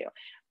value.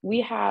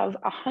 We have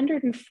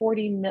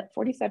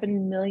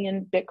 147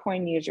 million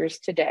Bitcoin users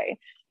today.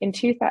 And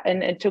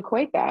to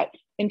equate that,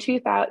 in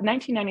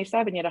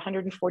 1997, you had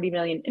 140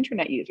 million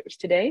internet users.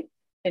 Today,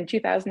 in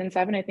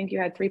 2007, I think you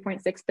had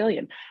 3.6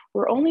 billion.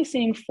 We're only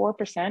seeing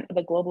 4% of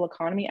the global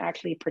economy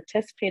actually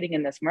participating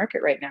in this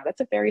market right now.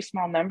 That's a very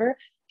small number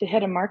to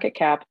hit a market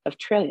cap of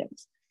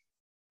trillions.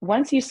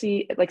 Once you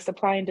see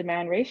supply and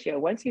demand ratio,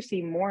 once you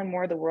see more and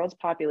more of the world's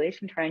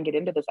population try and get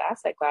into this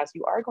asset class,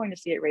 you are going to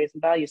see it raise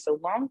in value. So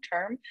long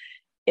term,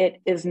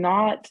 it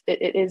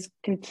is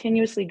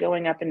continuously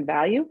going up in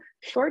value.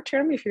 Short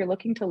term, if you're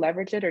looking to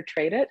leverage it or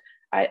trade it,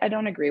 I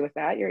don't agree with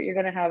that. You're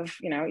going to have,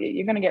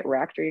 you're going to get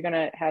wrecked, or you're going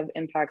to have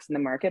impacts in the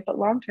market. But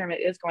long term, it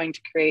is going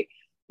to create,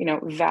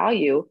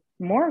 value,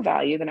 more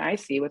value than I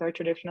see with our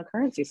traditional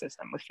currency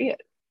system with fiat.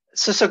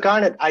 So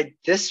Garnet, on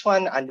this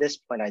point,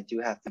 I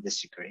do have to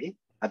disagree.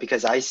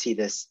 Because I see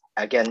this,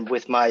 again,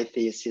 with my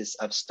thesis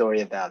of story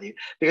of value.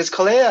 Because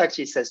Kalea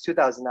actually says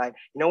 2009,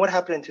 you know what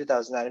happened in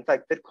 2009? In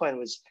fact, the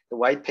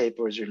white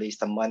paper was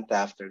released a month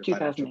after the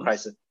financial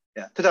crisis.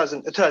 Yeah,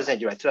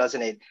 2008, you're right,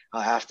 2008,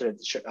 after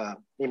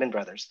Lehman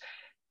Brothers.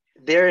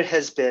 There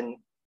has been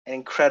an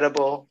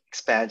incredible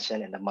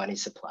expansion in the money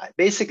supply.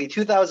 Basically,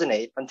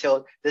 2008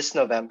 until this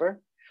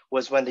November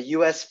was when the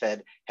US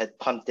Fed had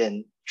pumped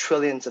in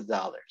trillions of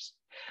dollars.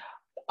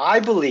 I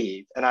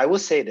believe, and I will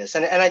say this,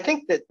 and I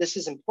think that this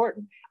is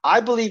important. I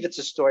believe it's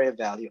a story of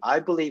value. I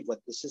believe what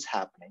this is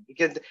happening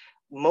because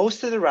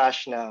most of the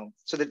rationale,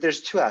 so that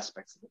there's two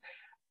aspects of it.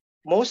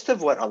 Most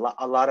of what a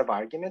lot of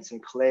arguments,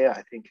 and Kalea,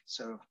 I think,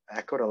 sort of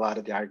echoed a lot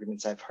of the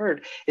arguments I've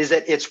heard, is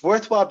that it's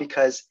worthwhile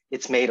because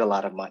it's made a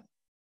lot of money,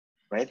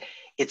 right?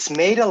 It's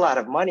made a lot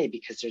of money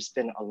because there's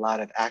been a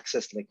lot of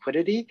access to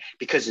liquidity,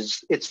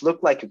 because it's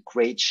looked like a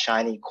great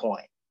shiny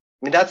coin.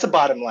 I mean, that's the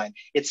bottom line.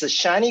 It's a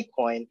shiny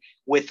coin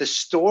with a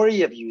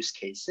story of use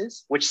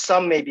cases, which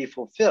some may be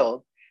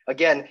fulfilled.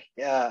 Again,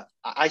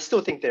 I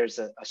still think there's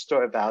a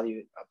story of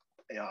value,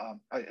 a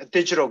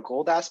digital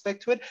gold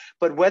aspect to it.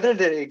 But whether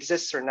that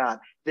exists or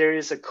not, there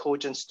is a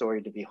cogent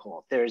story to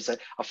behold. There's a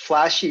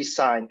flashy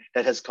sign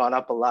that has gone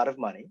up a lot of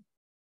money,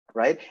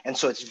 right? And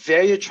so it's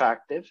very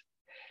attractive.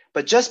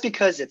 But just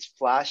because it's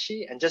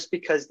flashy and just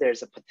because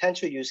there's a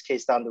potential use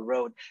case down the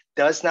road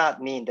does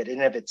not mean that in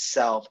and of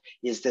itself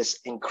is this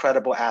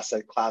incredible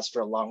asset class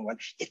for a long run.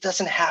 It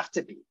doesn't have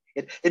to be.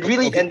 It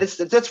really, okay. And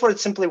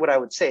that's simply what I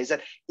would say is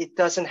that it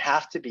doesn't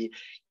have to be.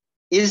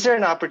 Is there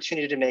an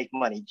opportunity to make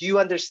money? Do you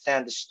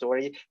understand the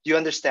story? Do you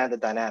understand the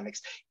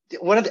dynamics?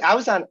 I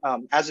was on,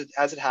 as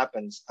it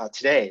happens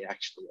today,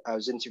 actually, I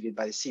was interviewed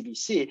by the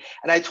CBC,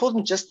 and I told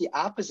him just the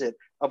opposite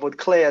of what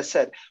Kalea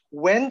said.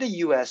 When the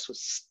US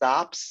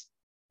stops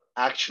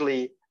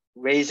actually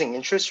raising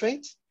interest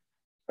rates,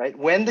 right?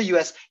 When the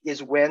US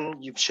is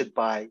when you should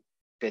buy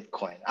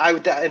Bitcoin. I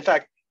would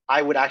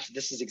actually,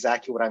 this is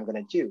exactly what I'm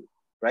going to do,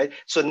 right?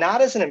 So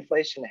not as an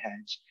inflation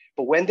hedge,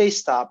 but when they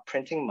stop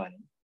printing money,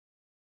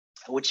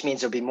 which means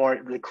there'll be more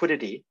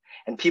liquidity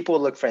and people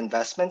will look for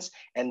investments.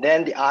 And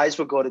then the eyes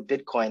will go to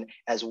Bitcoin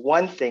as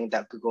one thing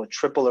that could go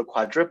triple or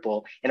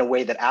quadruple in a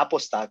way that Apple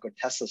stock or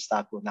Tesla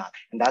stock will not.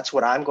 And that's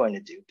what I'm going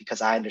to do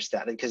because I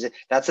understand it, because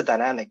that's a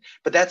dynamic.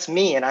 But that's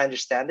me and I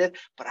understand it.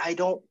 But I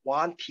don't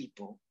want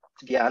people,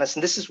 to be honest,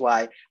 and this is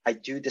why I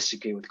do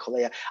disagree with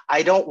Kalea.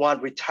 I don't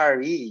want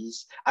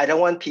retirees. I don't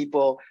want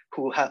people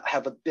who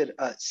have a bit,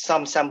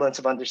 some semblance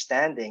of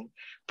understanding,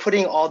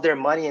 putting all their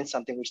money in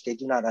something which they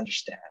do not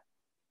understand.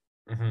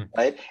 Mm-hmm.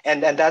 Right.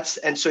 And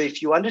so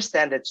if you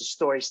understand that it's a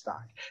story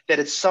stock, that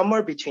it's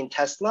somewhere between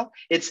Tesla,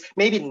 it's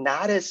maybe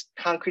not as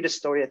concrete a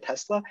story as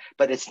Tesla,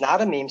 but it's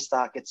not a meme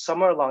stock. It's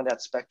somewhere along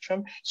that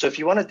spectrum. So if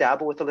you want to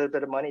dabble with a little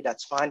bit of money,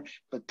 that's fine.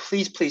 But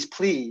please, please,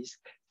 please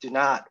do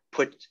not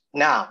put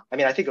now. I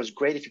mean, I think it was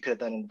great if you could have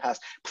done it in the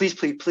past. Please,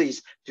 please,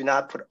 please do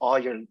not put all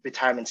your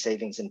retirement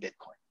savings in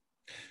Bitcoin.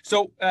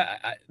 So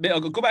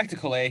I'll go back to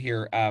Kalea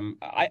here.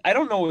 I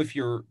don't know if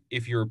your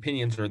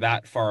opinions are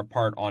that far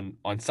apart on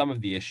some of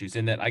the issues.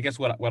 In that, I guess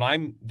what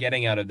I'm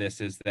getting out of this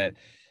is that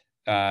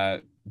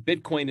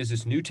Bitcoin is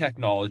this new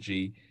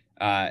technology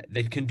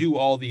that can do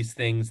all these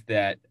things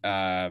that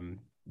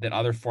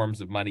other forms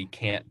of money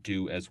can't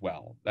do as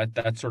well.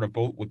 That's sort of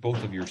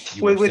both of your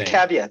with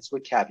caveats.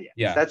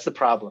 Yeah, that's the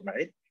problem,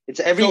 right?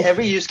 It's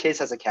every use case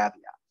has a caveat.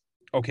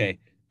 Okay.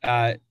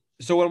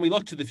 So when we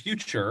look to the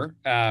future.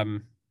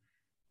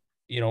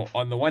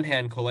 On the one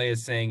hand, Kalea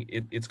is saying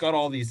it's got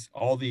all these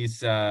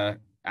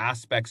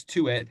aspects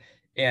to it,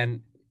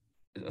 and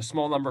a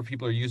small number of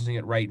people are using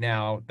it right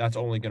now. That's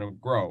only going to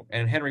grow.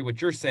 And Henry,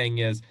 what you're saying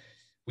is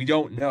we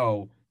don't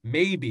know,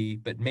 maybe,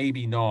 but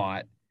maybe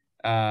not.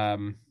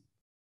 Well,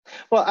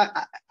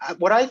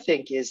 what I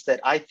think is that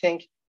I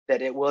think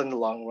that it will, in the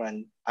long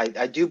run,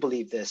 I do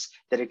believe this,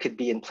 that it could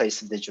be in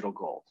place of digital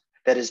gold.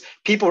 That is,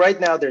 people right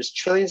now, there's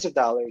trillions of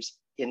dollars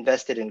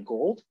invested in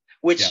gold,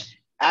 which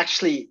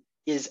actually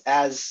is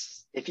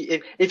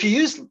if you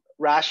use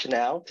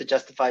rationale to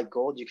justify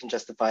gold, you can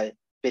justify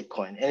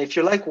Bitcoin. And if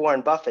you're like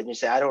Warren Buffett and you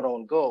say, I don't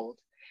own gold,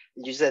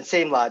 you use that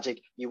same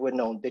logic, you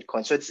wouldn't own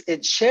Bitcoin. So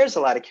it shares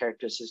a lot of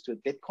characteristics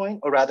with Bitcoin,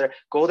 or rather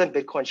gold and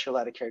Bitcoin share a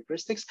lot of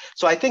characteristics.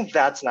 So I think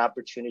that's an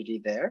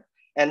opportunity there.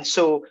 And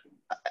so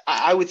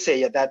I would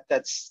say,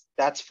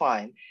 that's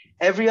fine.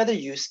 Every other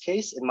use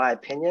case, in my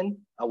opinion,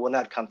 will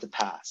not come to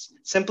pass,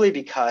 simply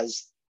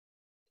because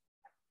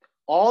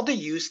all the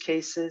use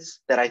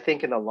cases that I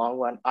think in the long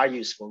run are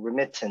useful,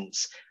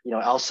 remittance,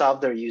 El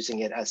Salvador using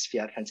it as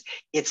fiat currency,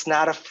 it's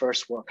not a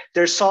first world.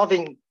 They're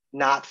solving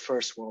not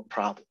first world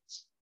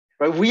problems,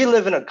 right? We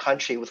live in a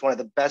country with one of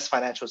the best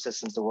financial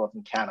systems in the world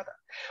in Canada.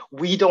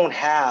 We don't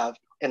have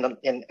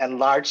in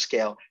large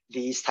scale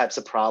these types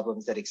of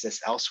problems that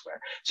exist elsewhere.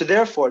 So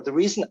therefore, the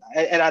reason,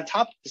 and on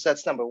top of this,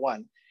 that's number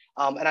one.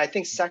 And I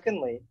think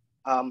secondly,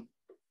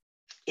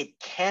 it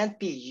can't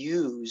be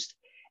used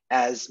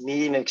as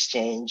medium of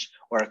exchange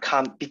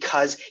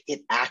because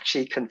it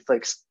actually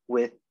conflicts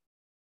with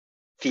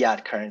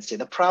fiat currency.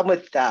 The problem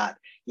with that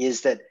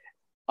is that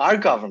our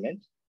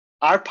government,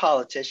 our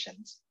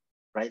politicians,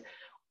 right?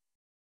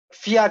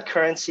 Fiat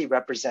currency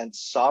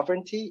represents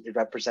sovereignty. It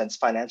represents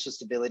financial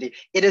stability.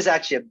 It is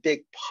actually a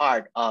big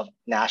part of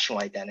national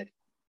identity.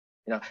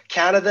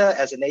 Canada,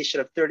 as a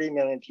nation of 30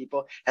 million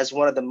people, has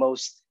one of the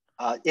most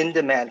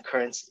in-demand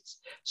currencies.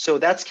 So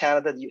that's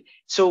Canada.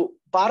 So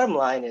bottom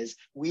line is,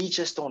 we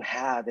just don't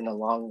have, in the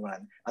long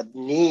run, a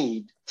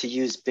need to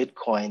use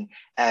Bitcoin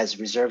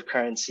as reserve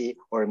currency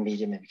or a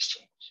medium of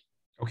exchange.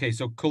 Okay,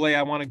 so Kule,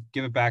 I want to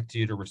give it back to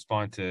you to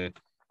respond to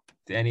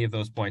any of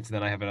those points, and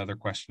then I have another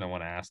question I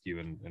want to ask you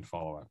and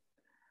follow up.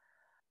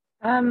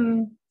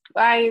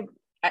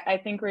 I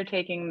think we're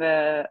taking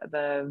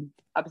the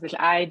opposition.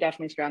 I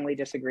definitely strongly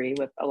disagree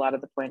with a lot of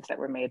the points that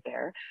were made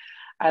there.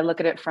 I look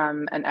at it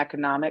from an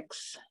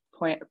economics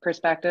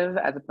perspective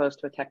as opposed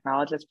to a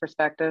technologist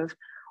perspective.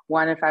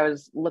 One, if I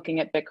was looking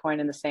at Bitcoin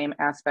in the same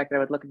aspect, I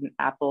would look at an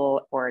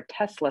Apple or a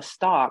Tesla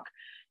stock.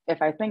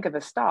 If I think of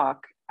a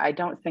stock, I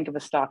don't think of a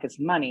stock as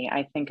money.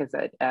 I think of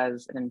it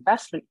as an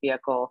investment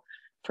vehicle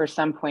for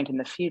some point in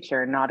the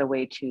future, not a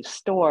way to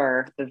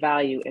store the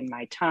value in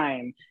my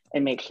time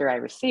and make sure I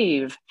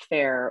receive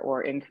fair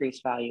or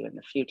increased value in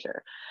the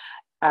future.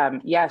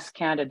 Yes,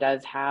 Canada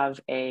does have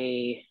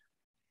a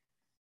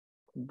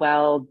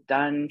well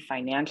done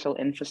financial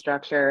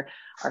infrastructure.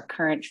 Our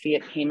current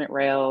fiat payment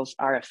rails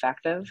are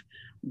effective,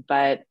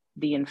 but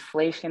the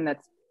inflation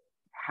that's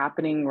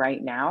happening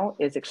right now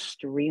is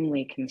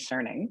extremely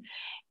concerning.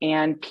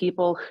 And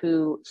people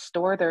who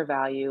store their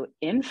value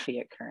in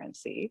fiat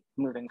currency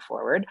moving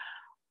forward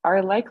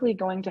are likely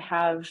going to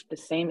have the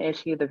same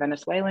issue the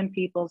Venezuelan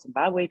people,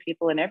 Zimbabwe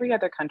people, and every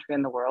other country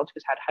in the world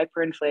who's had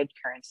hyperinflated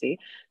currency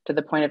to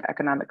the point of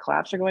economic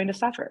collapse are going to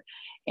suffer.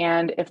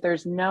 And if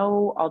there's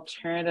no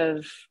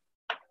alternative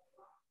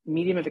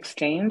medium of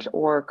exchange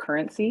or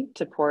currency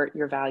to port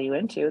your value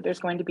into, there's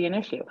going to be an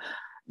issue.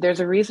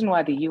 There's a reason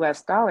why the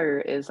US dollar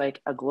is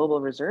like a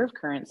global reserve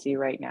currency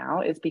right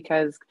now, is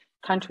because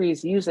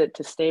countries use it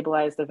to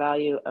stabilize the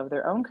value of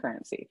their own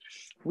currency.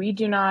 We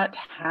do not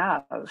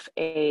have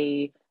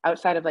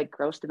outside of like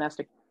gross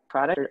domestic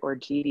product or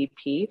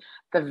GDP,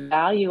 the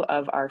value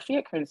of our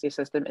fiat currency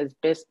system is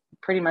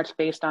pretty much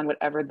based on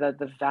whatever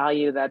the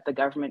value that the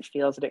government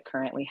feels that it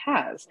currently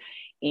has.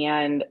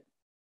 And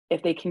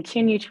if they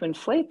continue to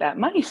inflate that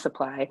money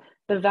supply,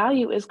 the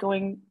value is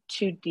going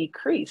to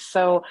decrease.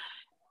 So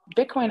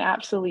Bitcoin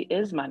absolutely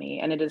is money,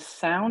 and it is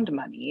sound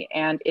money,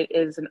 and it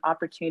is an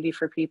opportunity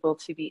for people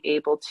to be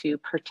able to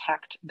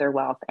protect their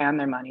wealth and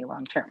their money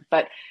long term.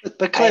 But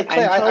Clay,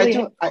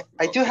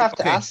 I do have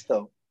to ask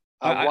though,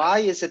 why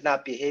is it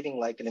not behaving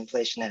like an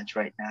inflation hedge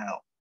right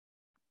now?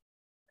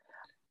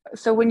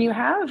 So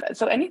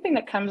anything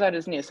that comes out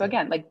is new. So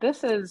again, like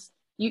this is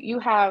you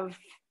have.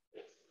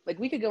 Like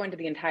we could go into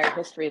the entire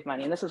history of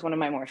money, and this is one of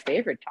my more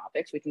favorite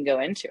topics. We can go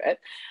into it,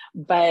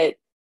 but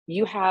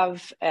you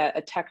have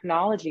a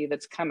technology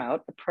that's come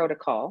out, a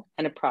protocol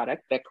and a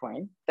product,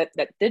 Bitcoin, that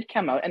did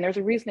come out. And there's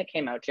a reason it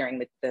came out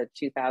during the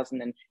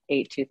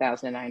 2008,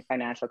 2009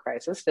 financial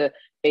crisis, to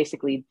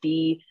basically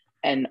be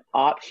an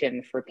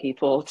option for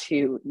people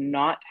to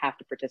not have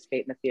to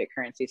participate in the fiat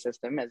currency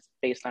system as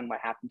based on what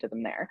happened to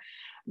them there.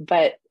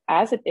 But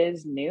as it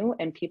is new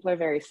and people are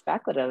very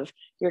speculative,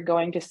 you're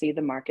going to see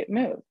the market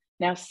move.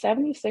 Now,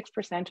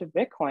 76% of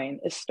Bitcoin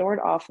is stored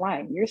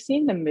offline. You're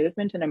seeing the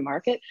movement in a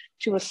market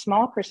to a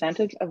small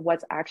percentage of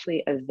what's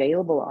actually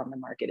available on the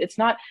market. It's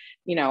not,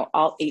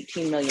 all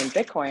 18 million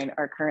Bitcoin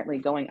are currently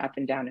going up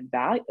and down in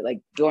value,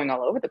 like going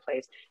all over the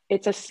place.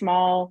 It's a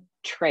small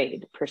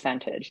trade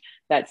percentage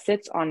that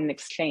sits on an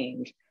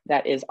exchange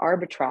that is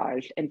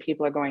arbitraged, and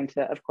people are going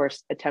to, of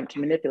course, attempt to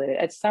manipulate it.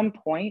 At some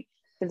point,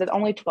 since it's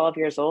only 12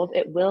 years old,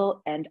 it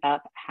will end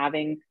up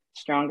having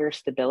stronger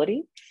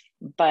stability.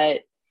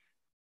 But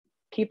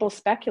people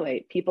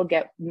speculate, people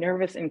get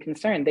nervous and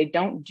concerned. They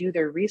don't do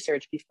their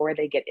research before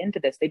they get into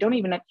this. They don't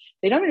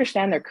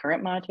understand their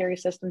current monetary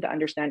system to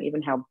understand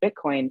even how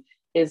Bitcoin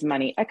is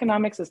money.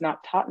 Economics is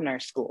not taught in our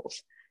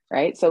schools,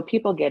 right? So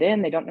people get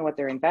in, they don't know what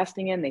they're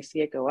investing in. They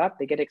see it go up,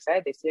 they get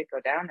excited, they see it go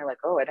down. They're like,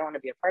 oh, I don't want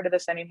to be a part of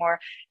this anymore.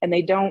 And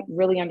they don't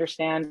really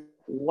understand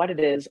what it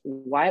is,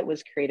 why it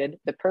was created,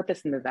 the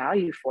purpose and the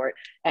value for it,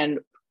 and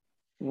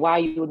why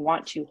you would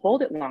want to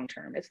hold it long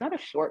term. It's not a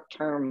short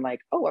term, like,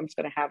 oh, I'm just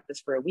going to have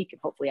this for a week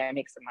and hopefully I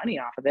make some money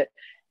off of it.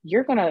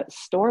 You're going to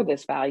store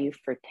this value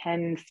for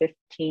 10,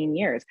 15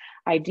 years.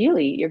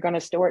 Ideally, you're going to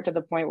store it to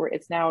the point where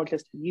it's now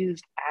just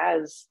used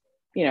as,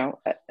 you know,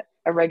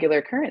 a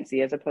regular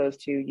currency as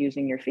opposed to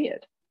using your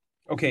fiat.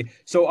 Okay,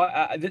 so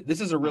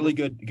this is a really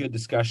good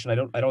discussion.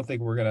 I don't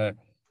think we're gonna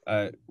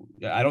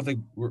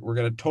we're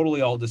gonna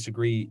totally all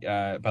disagree,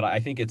 but I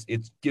think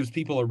it gives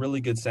people a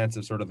really good sense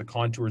of sort of the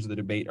contours of the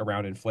debate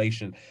around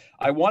inflation.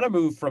 I want to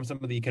move from some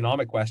of the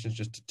economic questions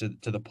just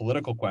to the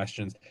political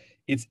questions.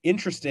 It's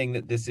interesting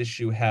that this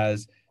issue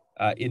has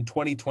in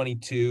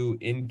 2022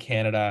 in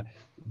Canada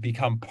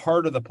become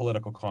part of the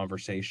political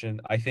conversation.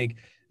 I think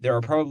there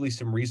are probably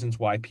some reasons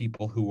why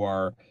people who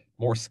are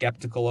more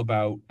skeptical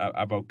about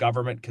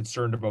government,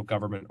 concerned about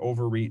government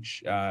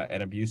overreach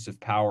and abuse of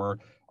power,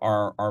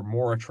 are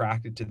more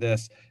attracted to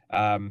this.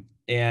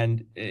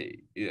 And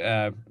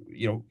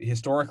you know,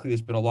 historically,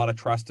 there's been a lot of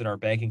trust in our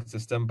banking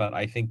system, but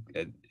I think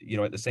you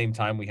know, at the same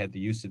time, we had the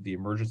use of the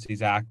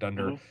Emergencies Act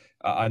under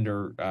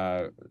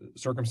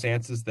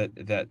circumstances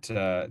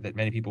that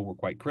many people were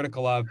quite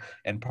critical of,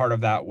 and part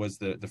of that was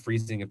the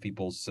freezing of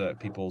people's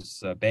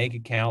bank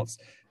accounts.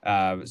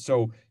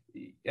 So,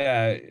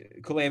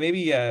 Kuleya,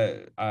 maybe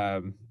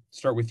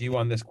start with you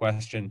on this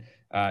question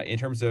in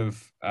terms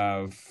of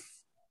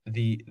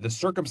the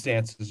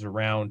circumstances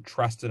around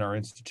trust in our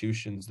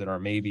institutions that are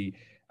maybe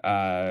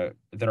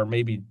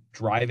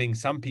driving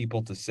some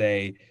people to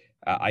say,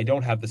 I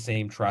don't have the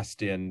same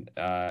trust in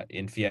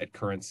fiat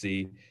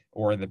currency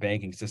or in the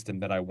banking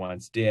system that I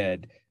once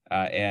did,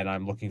 and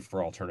I'm looking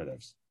for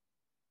alternatives.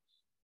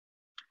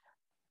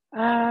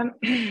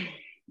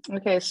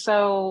 Okay,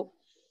 so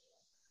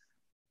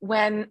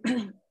when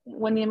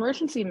the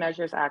Emergency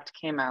Measures Act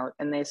came out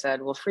and they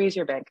said, we'll freeze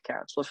your bank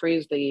accounts, we'll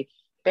freeze the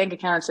bank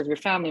accounts of your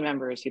family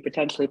members who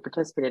potentially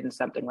participated in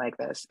something like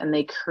this, and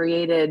they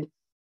created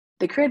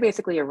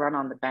basically a run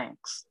on the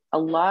banks. A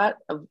lot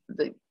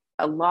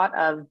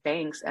of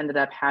banks ended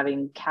up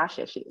having cash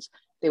issues.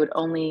 They would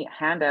only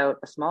hand out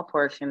a small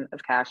portion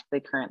of cash they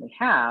currently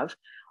have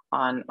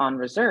on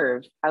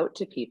reserve out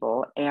to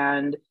people,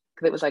 and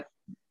it was like,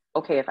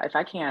 okay, if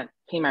I can't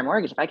pay my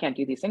mortgage, if I can't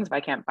do these things, if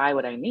I can't buy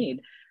what I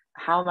need,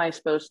 how am I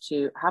supposed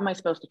to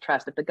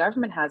trust? If the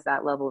government has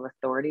that level of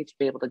authority to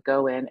be able to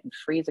go in and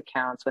freeze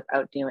accounts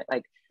without doing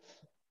like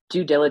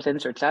due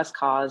diligence or just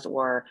cause,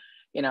 or,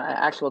 you know,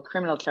 actual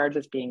criminal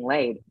charges being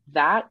laid,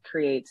 that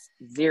creates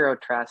zero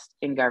trust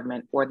in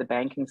government or the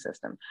banking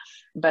system.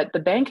 But the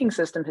banking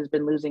system has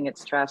been losing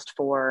its trust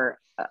for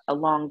a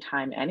long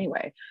time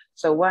anyway.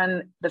 So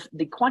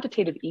the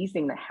quantitative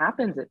easing that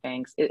happens at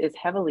banks is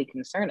heavily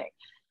concerning.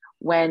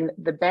 When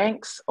the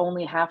banks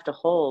only have to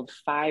hold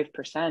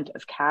 5%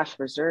 of cash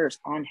reserves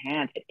on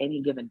hand at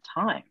any given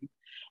time,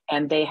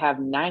 and they have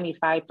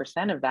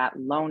 95% of that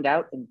loaned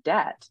out in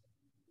debt,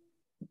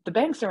 the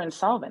banks are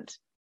insolvent.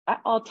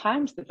 At all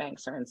times, the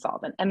banks are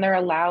insolvent, and they're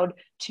allowed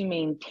to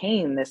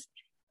maintain this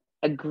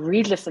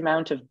egregious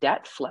amount of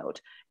debt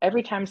float.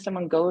 Every time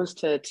someone goes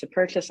to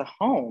purchase a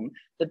home,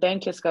 the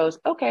bank just goes,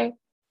 okay,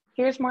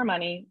 here's more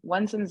money,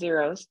 ones and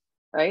zeros.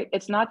 Right?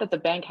 It's not that the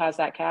bank has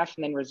that cash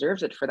and then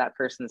reserves it for that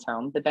person's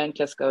home. The bank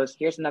just goes,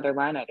 here's another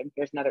line item,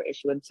 here's another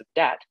issuance of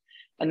debt.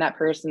 And that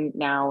person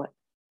now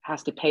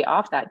has to pay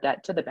off that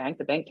debt to the bank.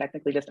 The bank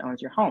technically just owns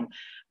your home.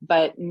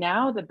 But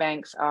now the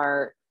banks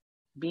are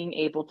being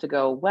able to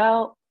go,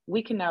 well,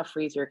 we can now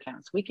freeze your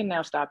accounts. We can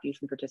now stop you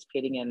from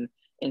participating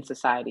in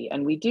society.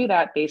 And we do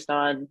that based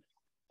on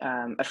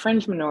a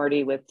fringe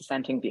minority with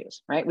dissenting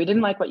views, right? We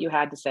didn't like what you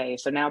had to say.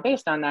 So now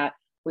based on that,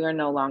 we are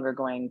no longer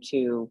going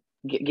to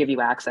give you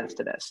access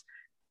to this.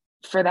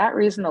 For that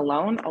reason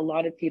alone, a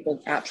lot of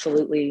people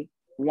absolutely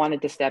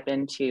wanted to step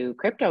into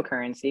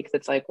cryptocurrency, because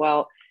it's like,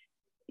 well,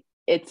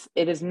 it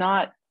is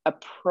not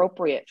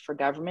appropriate for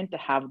government to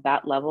have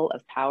that level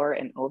of power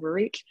and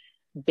overreach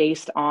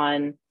based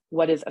on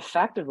what is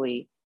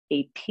effectively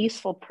a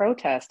peaceful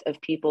protest of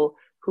people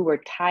who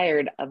were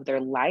tired of their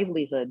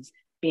livelihoods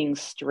being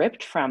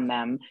stripped from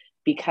them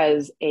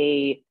because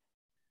a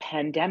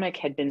pandemic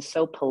had been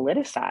so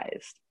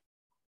politicized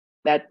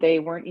that they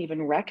weren't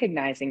even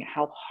recognizing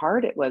how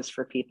hard it was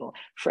for people.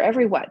 For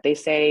every they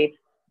say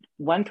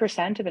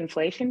 1% of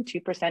inflation,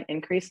 2%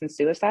 increase in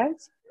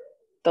suicides,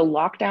 the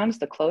lockdowns,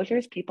 the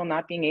closures, people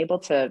not being able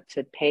to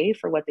pay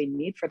for what they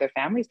need for their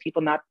families,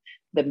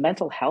 the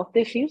mental health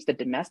issues, the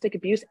domestic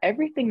abuse,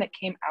 everything that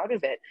came out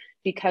of it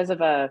because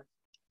of I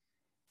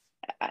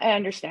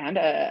understand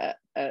a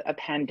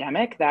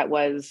pandemic that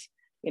was,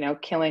 you know,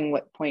 killing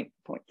less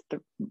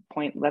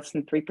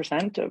than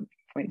 3% of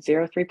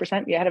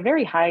 0.03%. You had a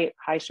very high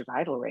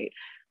survival rate.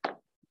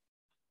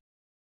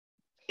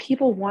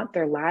 People want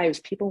their lives,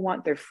 people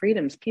want their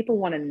freedoms, people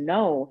want to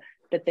know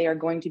that they are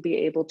going to be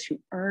able to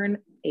earn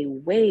a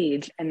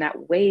wage, and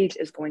that wage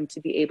is going to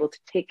be able to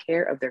take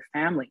care of their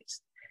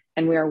families.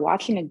 And we are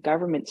watching a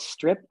government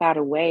strip that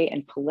away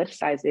and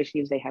politicize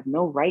issues they have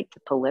no right to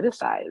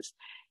politicize,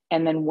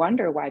 and then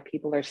wonder why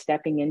people are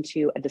stepping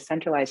into a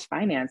decentralized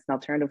finance, an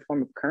alternative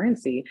form of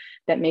currency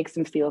that makes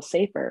them feel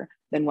safer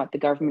than what the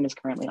government is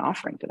currently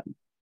offering to them.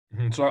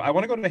 So I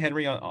want to go to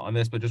Henry on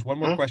this, but just one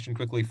more question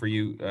quickly for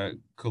you,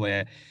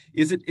 Kulea.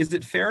 Is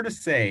it fair to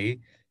say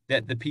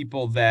that the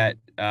people that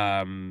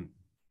the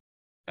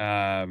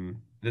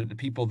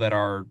people that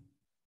are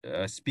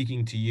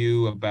speaking to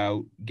you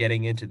about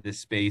getting into this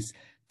space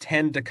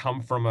tend to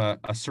come from a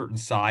certain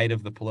side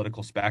of the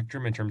political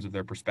spectrum in terms of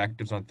their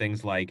perspectives on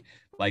things like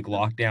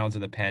lockdowns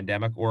and the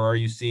pandemic, or are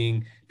you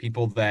seeing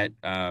people that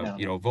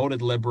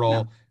voted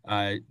Liberal,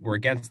 were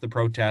against the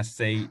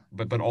protests,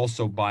 but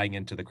also buying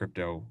into the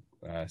crypto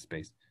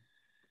space?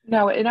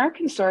 No, in our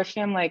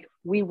consortium, like,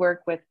 we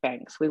work with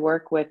banks, we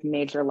work with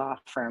major law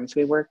firms,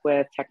 we work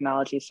with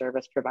technology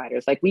service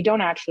providers. Like, we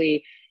don't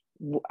actually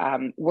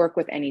work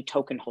with any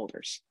token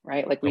holders,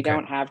 right? Like, we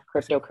don't have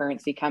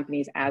cryptocurrency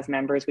companies as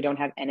members. We don't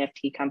have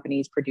NFT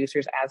companies,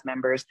 producers as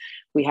members.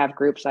 We have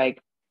groups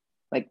like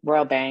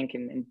Royal Bank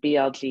and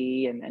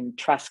BLG and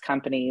trust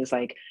companies.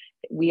 Like,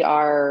 we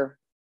are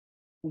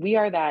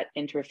that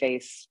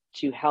interface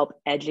to help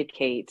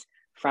educate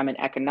from an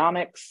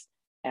economics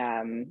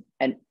and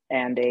an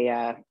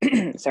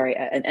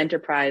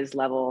enterprise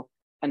level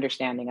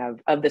understanding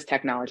of this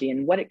technology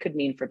and what it could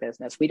mean for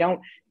business. We don't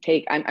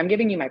take, I'm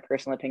giving you my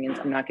personal opinions.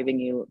 I'm not giving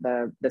you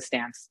the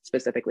stance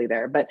specifically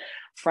there, but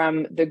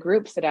from the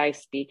groups that I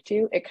speak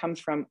to, it comes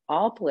from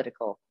all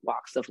political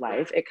walks of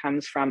life. It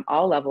comes from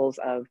all levels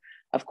of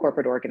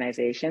corporate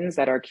organizations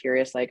that are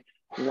curious, like,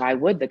 why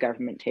would the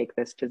government take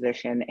this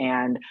position?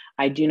 And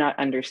I do not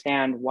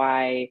understand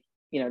why,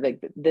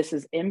 this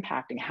is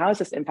impacting. How is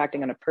this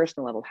impacting on a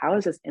personal level? How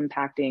is this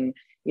impacting,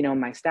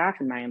 my staff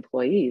and my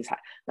employees?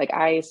 Like,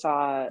 I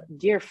saw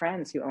dear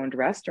friends who owned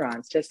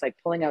restaurants just like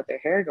pulling out their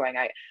hair going,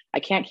 I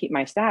can't keep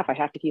my staff. I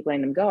have to keep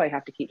letting them go. I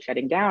have to keep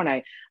shutting down.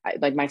 I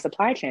like my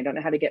supply chain. I don't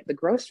know how to get the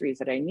groceries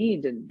that I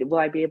need. And will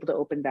I be able to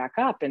open back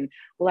up? And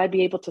will I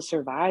be able to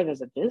survive as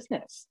a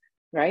business?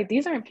 Right?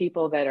 These aren't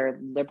people that are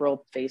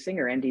Liberal facing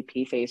or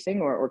NDP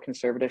facing or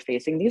conservative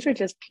facing. These are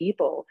just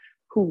people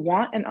who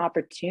want an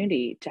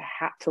opportunity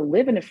to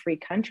live in a free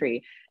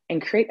country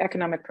and create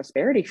economic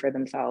prosperity for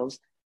themselves,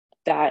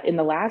 that in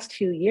the last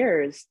 2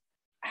 years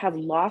have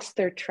lost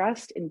their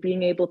trust in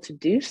being able to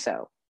do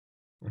so.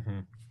 Mm-hmm.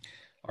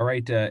 All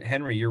right,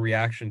 Henry, your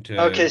reaction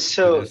to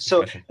so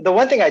the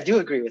one thing I do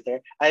agree with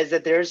there is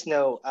that there's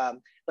no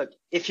look,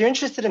 if you're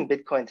interested in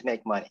Bitcoin to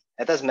make money,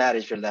 it doesn't matter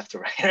if you're left or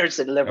right or it's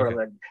a liberal.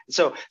 Okay.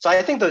 So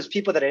I think those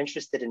people that are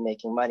interested in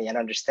making money and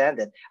understand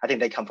it, I think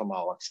they come from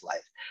all walks of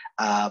life.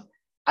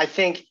 I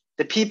think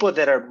the people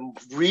that are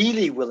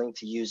really willing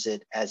to use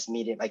it as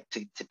medium, like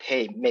to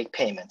make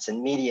payments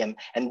and medium,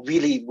 and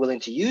really willing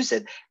to use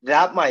it,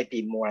 that might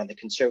be more on the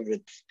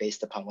conservative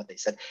based upon what they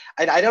said.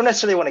 I don't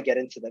necessarily want to get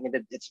into that. I mean,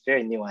 it's a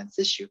very nuanced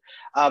issue.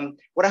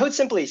 What I would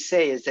simply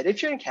say is that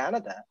if you're in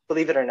Canada,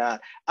 believe it or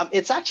not,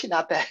 it's actually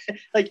not that,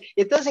 like,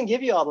 it doesn't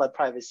give you all that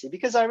privacy,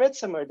 because I read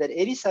somewhere that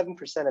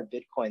 87% of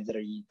Bitcoins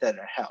that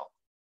are held,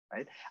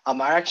 right,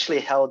 are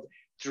actually held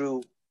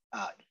through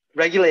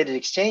regulated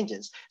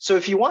exchanges. So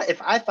if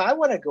I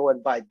want to go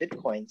and buy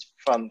Bitcoins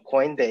from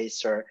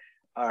Coinbase or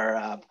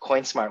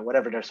CoinSmart,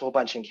 whatever, there's a whole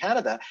bunch in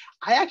Canada,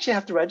 I actually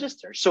have to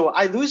register. So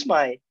I lose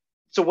what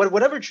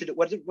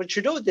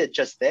Trudeau did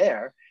just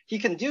there, he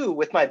can do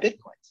with my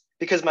Bitcoins,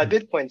 because my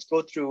Bitcoins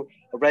go through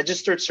a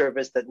registered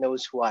service that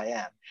knows who I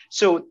am.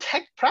 So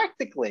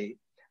practically,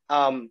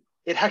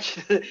 it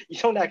actually, you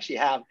don't actually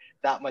have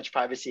that much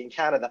privacy in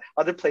Canada.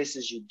 Other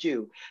places you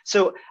do.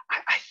 So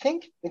I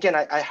think, again,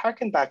 I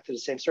hearken back to the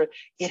same story.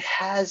 It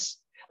has,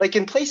 like,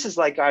 in places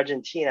like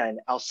Argentina and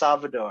El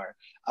Salvador,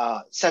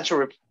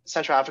 Central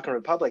African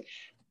Republic,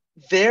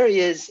 there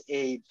is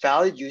a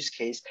valid use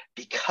case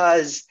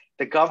because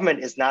the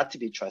government is not to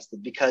be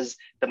trusted, because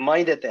the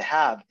money that they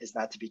have is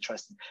not to be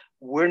trusted.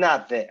 We're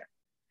not there.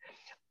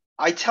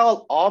 I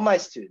tell all my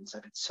students,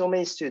 I've had so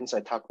many students, I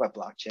talk about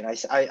blockchain. I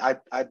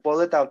boil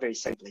it down very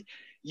simply.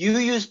 You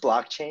use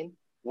blockchain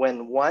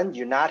when, one,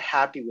 you're not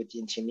happy with the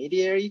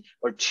intermediary,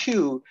 or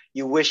two,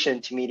 you wish an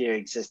intermediary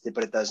existed,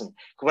 but it doesn't.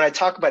 When I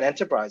talk about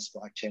enterprise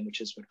blockchain,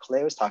 which is what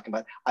Kulea was talking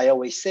about, I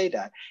always say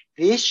that.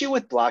 The issue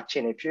with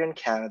blockchain, if you're in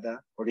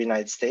Canada or the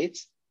United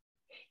States,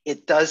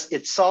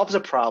 it solves a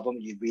problem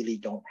you really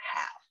don't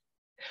have.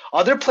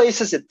 Other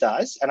places it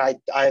does, and I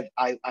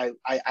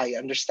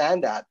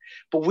understand that,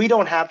 but we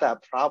don't have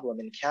that problem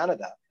in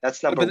Canada.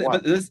 That's number one.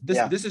 But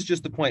this is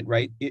just the point,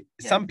 right?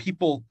 Some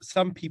people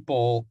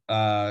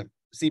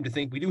seem to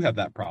think we do have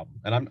that problem,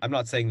 and I'm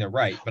not saying they're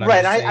right, but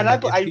right.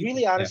 I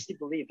really honestly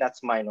believe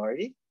that's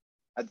minority.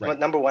 Right.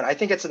 Number one, I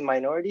think it's a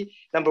minority,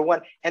 number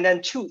one. And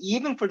then two,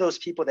 even for those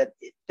people that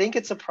think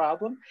it's a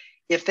problem,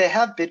 if they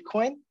have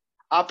Bitcoin,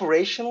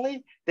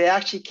 operationally, they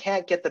actually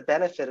can't get the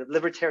benefit of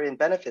libertarian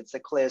benefits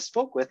that Kalea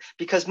spoke with,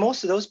 because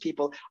most of those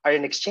people are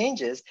in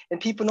exchanges and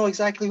people know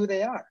exactly who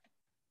they are.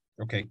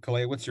 Okay,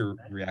 Kalea, what's your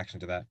reaction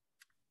to that?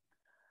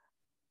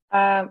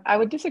 I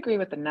would disagree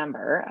with the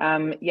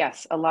number.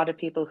 Yes, a lot of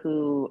people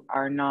who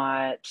are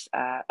not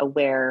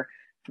aware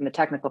from the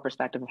technical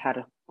perspective of how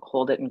to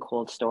hold it in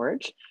cold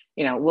storage,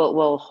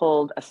 will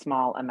hold a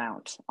small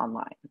amount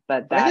online.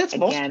 But that,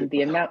 again,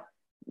 the amount,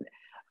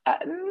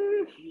 not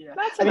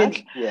so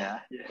much.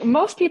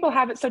 Most people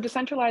have it. So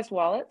decentralized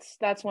wallets,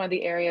 that's one of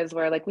the areas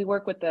where we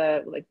work with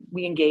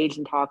we engage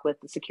and talk with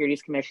the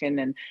Securities Commission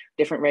and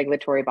different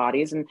regulatory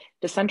bodies, and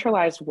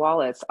decentralized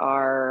wallets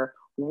are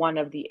one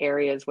of the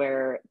areas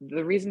where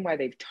the reason why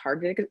they've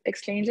targeted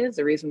exchanges,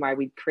 the reason why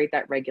we create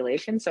that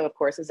regulation. So of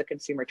course, as a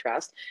consumer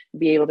trust,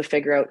 be able to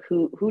figure out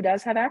who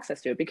does have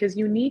access to it, because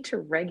you need to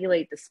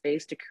regulate the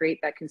space to create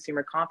that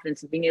consumer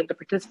confidence and being able to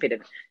participate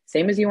in it.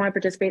 Same as you want to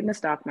participate in the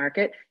stock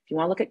market. If you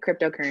want to look at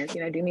cryptocurrency,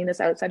 and I do mean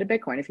this outside of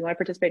Bitcoin, if you want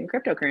to participate in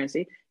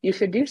cryptocurrency, you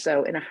should do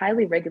so in a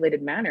highly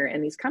regulated manner.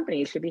 And these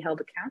companies should be held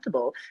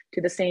accountable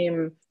to the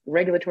same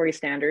regulatory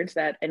standards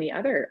that any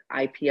other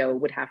IPO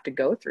would have to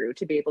go through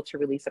to be able to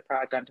release a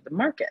product onto the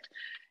market.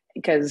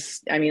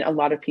 Because a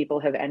lot of people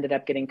have ended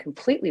up getting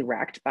completely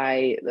wrecked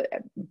by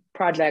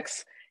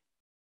projects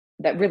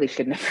that really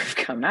should never have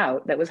come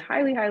out, that was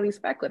highly, highly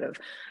speculative.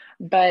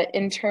 But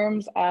in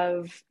terms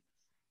of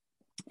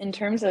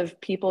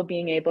people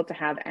being able to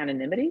have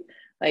anonymity,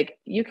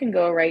 you can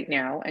go right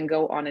now and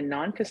go on a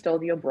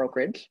non-custodial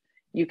brokerage.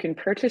 You can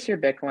purchase your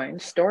Bitcoin,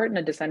 store it in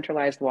a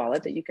decentralized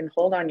wallet that you can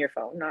hold on your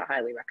phone, not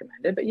highly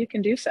recommended, but you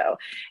can do so.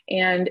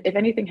 And if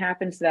anything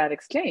happens to that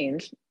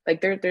exchange, the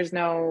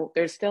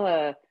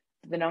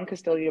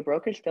non-custodial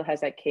brokerage still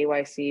has that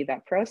KYC,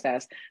 that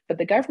process, but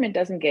the government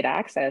doesn't get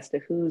access to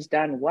who's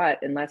done what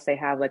unless they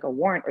have a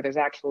warrant or there's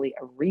actually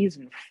a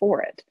reason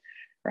for it,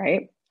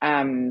 right?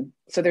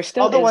 So there's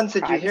still all the ones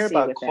that you hear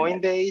about,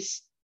 Coinbase,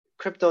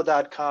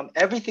 Crypto.com,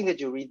 everything that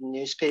you read in the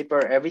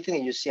newspaper, everything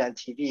that you see on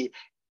TV,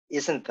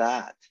 isn't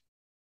that.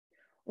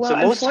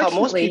 Well, so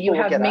unfortunately, you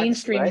have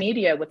mainstream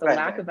media with a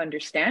lack of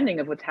understanding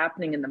of what's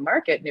happening in the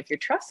market. And if you're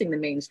trusting the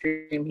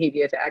mainstream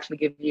media to actually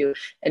give you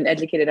an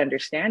educated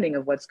understanding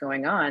of what's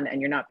going on, and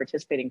you're not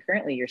participating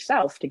currently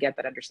yourself to get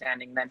that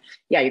understanding, then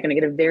you're going to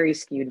get a very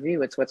skewed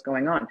view. It's what's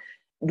going on.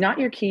 Not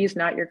your keys,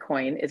 not your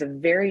coin is a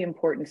very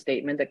important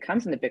statement that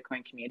comes in the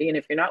Bitcoin community. And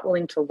if you're not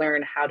willing to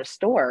learn how to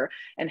store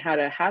and how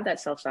to have that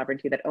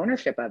self-sovereignty, that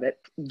ownership of it,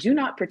 do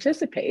not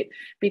participate,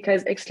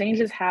 because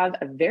exchanges have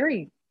a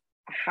very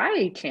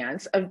high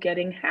chance of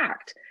getting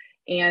hacked.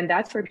 And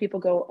that's where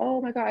people go,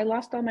 oh my God, I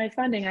lost all my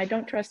funding. I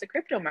don't trust the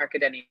crypto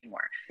market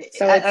anymore.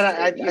 So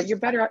you're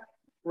better off.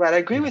 Right, I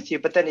agree with you,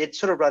 but then it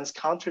sort of runs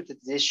counter to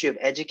the issue of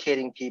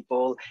educating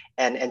people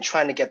and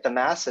trying to get the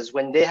masses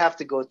when they have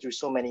to go through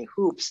so many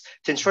hoops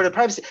to ensure the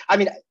privacy.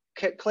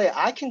 Clay,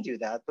 I can do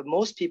that, but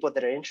most people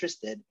that are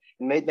interested,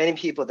 many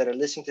people that are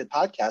listening to the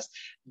podcast,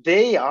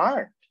 they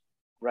aren't,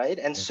 right?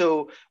 And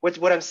so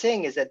what I'm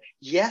saying is that,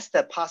 yes,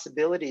 that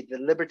possibility, the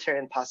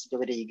libertarian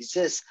possibility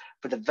exists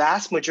for the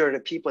vast majority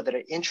of people that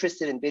are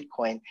interested in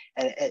Bitcoin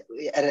and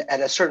at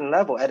a certain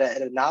level, at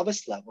a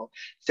novice level,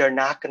 they're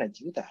not going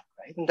to do that,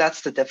 right? And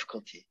that's the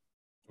difficulty.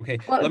 Okay.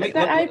 Well,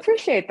 I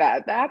appreciate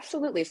that.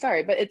 Absolutely.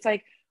 Sorry, but it's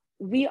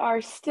we are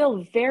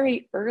still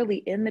very early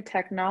in the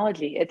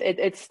technology.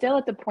 It's still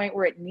at the point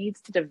where it needs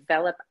to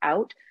develop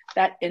out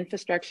that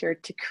infrastructure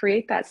to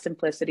create that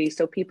simplicity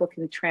so people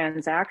can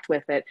transact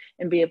with it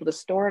and be able to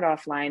store it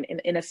offline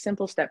in a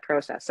simple step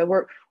process. So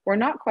we're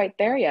not quite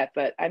there yet,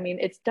 but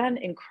it's done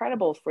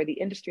incredible for the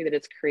industry that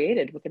it's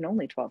created within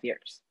only 12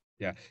 years.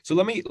 Yeah. So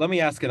let me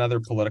ask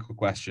another political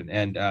question.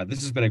 And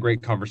this has been a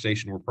great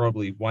conversation. We're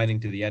probably winding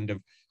to the end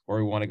of where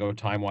we want to go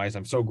time-wise.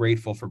 I'm so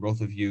grateful for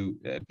both of you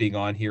being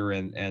on here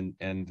and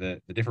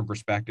the different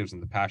perspectives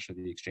and the passion of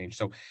the exchange.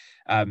 So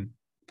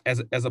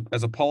as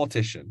a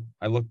politician,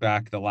 I look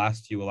back the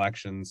last few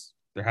elections,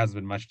 there hasn't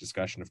been much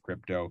discussion of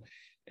crypto.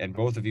 And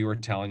both of you are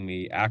telling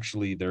me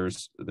actually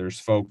there's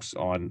folks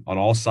on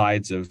all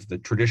sides of the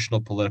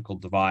traditional political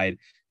divide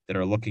that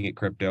are looking at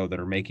crypto, that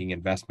are making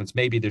investments.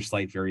 Maybe there's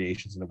slight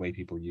variations in the way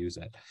people use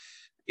it.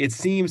 It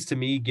seems to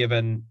me,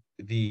 given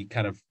the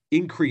kind of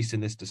increase in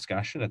this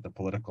discussion at the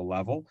political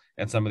level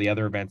and some of the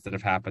other events that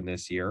have happened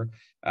this year,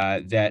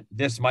 that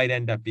this might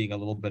end up being a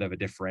little bit of a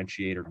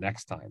differentiator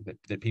next time,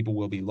 that people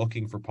will be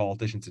looking for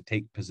politicians to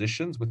take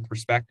positions with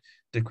respect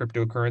to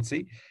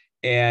cryptocurrency,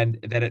 and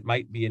that it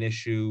might be an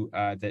issue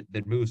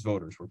that moves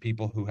voters, where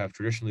people who have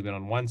traditionally been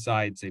on one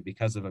side, say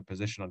because of a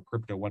position on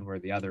crypto one way or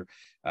the other,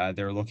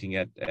 they're looking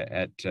at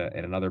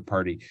another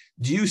party.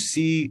 Do you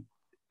see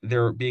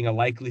there being a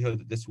likelihood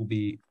that this will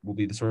be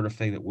the sort of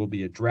thing that will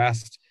be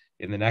addressed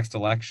in the next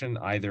election,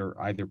 either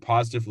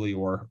positively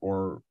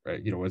or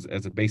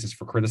as a basis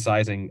for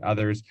criticizing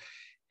others?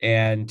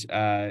 And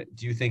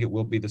do you think it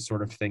will be the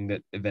sort of thing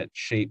that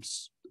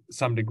shapes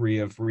some degree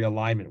of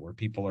realignment, where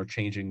people are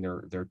changing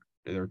their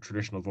their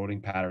traditional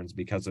voting patterns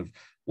because of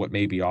what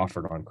may be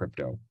offered on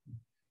crypto.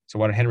 So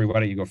Henry, why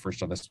don't you go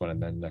first on this one,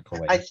 and then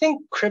Colette? I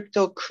think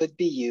crypto could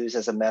be used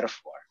as a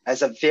metaphor,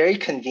 as a very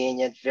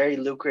convenient, very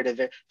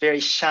lucrative, very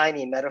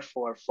shiny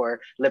metaphor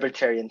for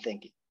libertarian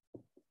thinking,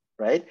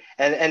 right?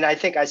 And I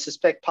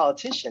suspect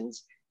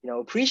politicians,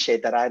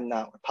 appreciate that I'm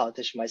not a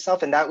politician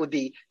myself, and that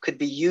could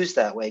be used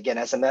that way, again,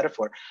 as a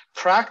metaphor.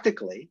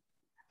 Practically,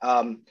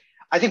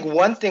 I think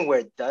one thing where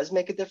it does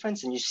make a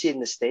difference, and you see it in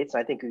the States,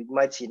 and I think we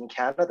might see it in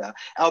Canada,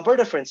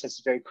 Alberta, for instance,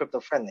 is very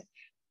crypto friendly.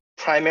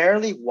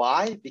 Primarily,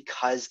 why?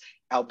 Because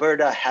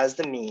Alberta has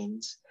the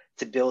means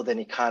to build an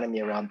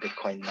economy around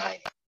Bitcoin mining,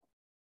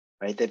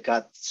 right? They've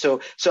got, so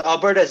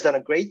Alberta has done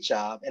a great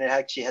job, and it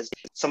actually has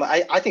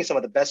I think some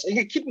of the best. You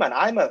can keep in mind,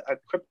 I'm a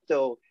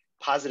crypto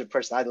positive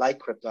person. I like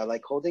crypto, I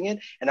like holding it.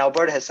 And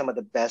Alberta has some of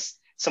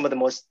the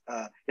most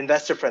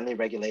investor friendly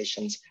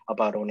regulations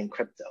about owning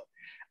crypto.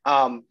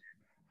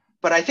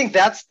 But I think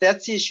that's the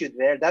issue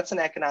there. That's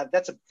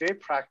a very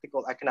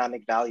practical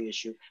economic value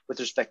issue with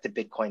respect to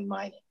Bitcoin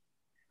mining.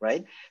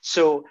 Right.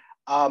 So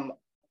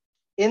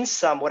in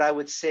sum, what I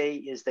would say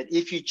is that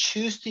if you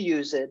choose to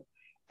use it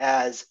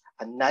as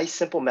a nice,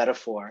 simple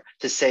metaphor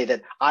to say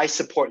that I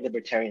support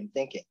libertarian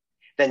thinking,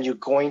 then you're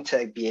going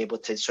to be able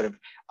to sort of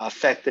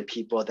affect the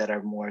people that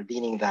are more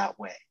leaning that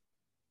way.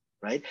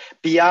 Right.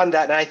 Beyond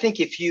that, and I think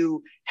if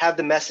you have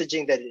the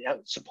messaging that it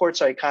supports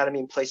our economy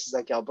in places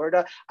like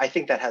Alberta, I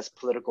think that has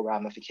political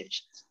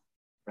ramifications.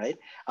 Right.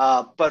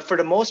 But for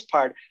the most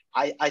part,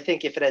 I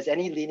think if it has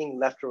any leaning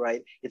left or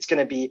right, it's going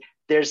to be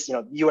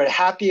you are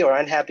happy or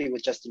unhappy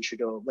with Justin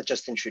Trudeau, what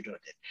Justin Trudeau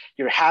did.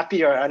 You're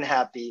happy or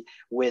unhappy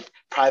with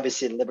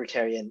privacy and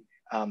libertarian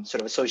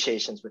sort of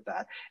associations with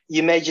that.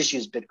 You may just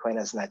use Bitcoin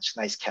as a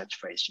nice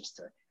catchphrase,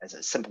 as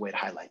a simple way to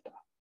highlight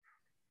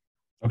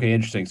that. Okay,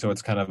 interesting. So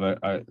it's kind of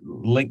a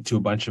link to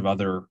a bunch of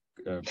other.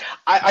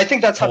 I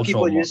think that's how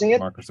people are using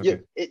it. Okay.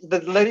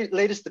 The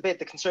latest debate,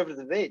 the Conservative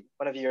debate,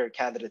 one of your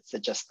candidates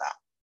said just that,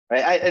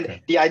 right?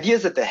 And the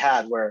ideas that they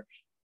had were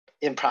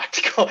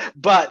impractical,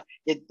 but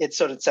it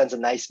sort of sends a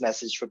nice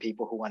message for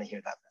people who want to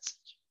hear that message.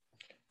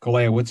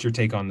 Colette, what's your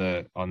take on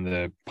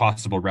the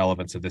possible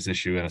relevance of this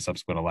issue in a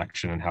subsequent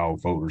election and how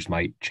voters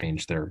might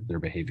change their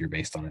behavior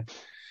based on it?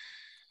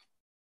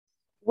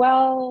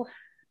 Well,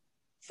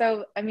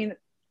 so I mean,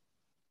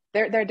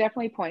 there are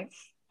definitely points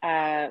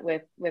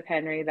with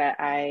Henry that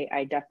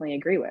I definitely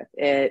agree with.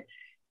 It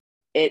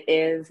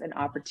is an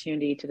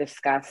opportunity to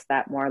discuss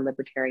that more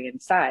libertarian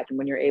side. And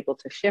when you're able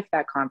to shift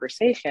that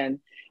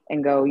conversation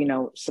and go,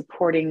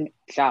 supporting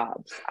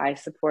jobs, I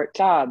support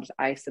jobs,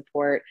 I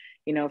support,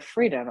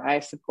 freedom, I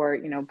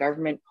support,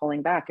 government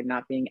pulling back and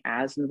not being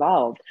as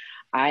involved.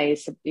 I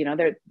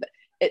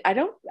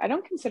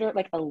don't consider it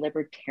like a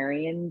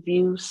libertarian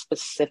view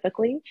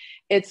specifically.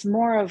 It's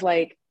more of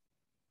like,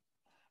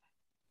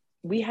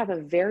 we have a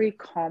very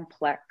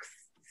complex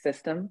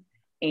system.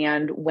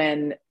 And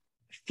when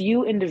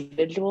few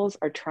individuals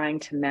are trying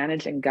to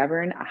manage and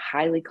govern a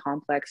highly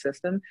complex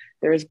system,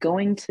 there is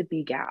going to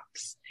be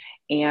gaps.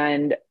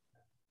 And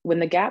when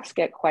the gaps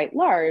get quite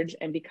large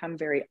and become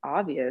very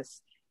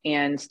obvious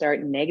and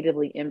start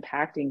negatively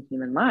impacting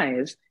human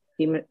lives,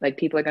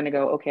 people are going to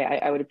go, okay,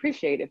 I would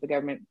appreciate if the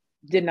government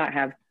did not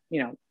have,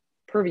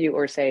 purview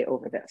or say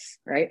over this,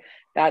 right?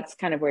 That's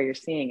kind of where you're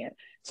seeing it.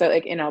 So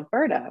like in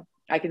Alberta,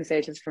 I can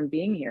say just from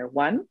being here,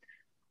 one,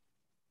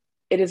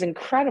 it is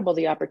incredible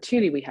the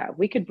opportunity we have.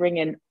 We could bring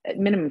in at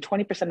minimum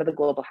 20% of the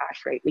global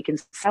hash rate. We can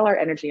sell our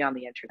energy on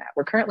the internet.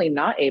 We're currently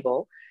not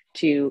able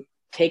to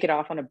take it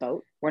off on a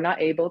boat. We're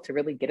not able to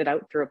really get it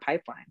out through a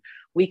pipeline.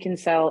 We can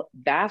sell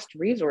vast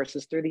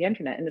resources through the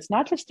internet. And it's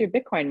not just through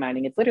Bitcoin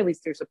mining, it's literally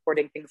through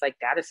supporting things like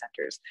data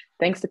centers.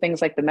 Thanks to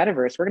things like the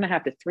metaverse, we're going to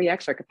have to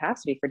 3x our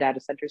capacity for data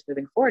centers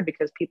moving forward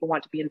because people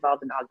want to be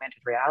involved in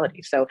augmented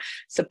reality. So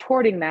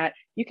supporting that,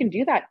 you can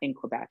do that in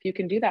Quebec, you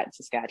can do that in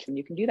Saskatchewan,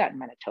 you can do that in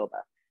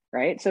Manitoba.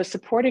 Right. So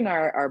supporting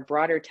our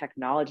broader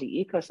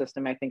technology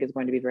ecosystem, I think, is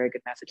going to be very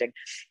good messaging.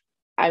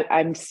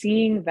 I'm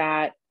seeing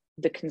that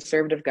the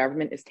Conservative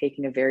government is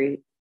taking a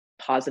very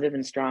positive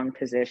and strong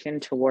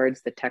position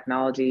towards the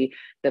technology,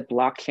 the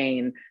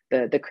blockchain,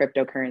 the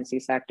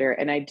cryptocurrency sector.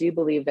 And I do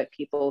believe that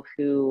people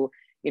who,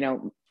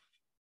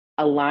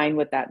 align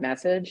with that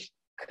message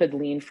could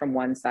lean from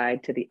one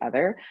side to the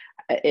other.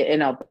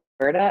 In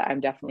Alberta,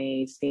 I'm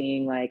definitely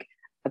seeing like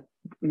a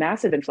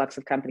massive influx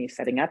of companies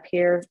setting up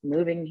here,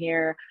 moving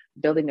here,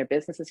 building their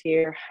businesses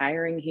here,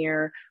 hiring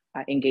here,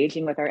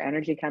 engaging with our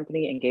energy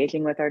company,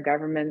 engaging with our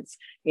governments.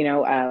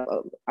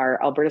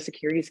 Our Alberta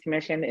Securities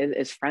Commission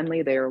is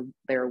friendly. They're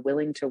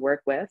willing to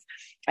work with.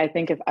 I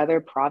think if other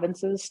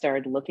provinces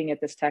started looking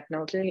at this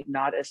technology,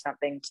 not as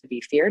something to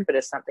be feared, but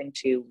as something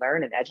to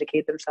learn and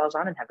educate themselves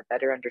on and have a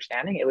better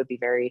understanding, it would be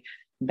very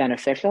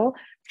beneficial.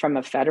 From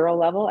a federal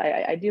level,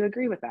 I do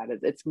agree with that.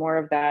 It's more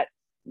of that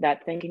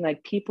thinking,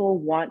 like, people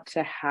want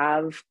to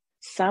have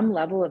some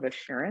level of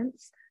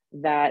assurance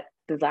that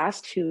the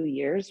last 2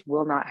 years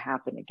will not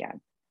happen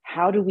again.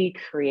 How do we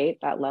create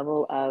that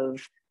level of,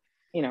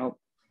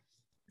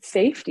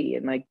 safety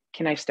and like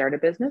can I start a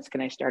business?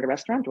 Can I start a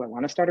restaurant? Do I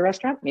want to start a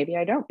restaurant? Maybe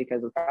I don't,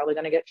 because it's probably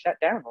going to get shut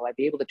down. Will I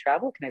be able to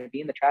travel? Can I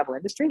be in the travel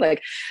industry?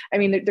 Like, I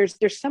mean,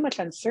 there's so much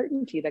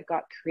uncertainty that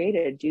got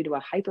created due to a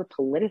hyper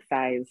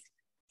politicized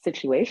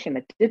situation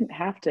that didn't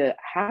have to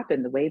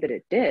happen the way that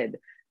it did,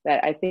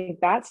 that I think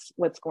that's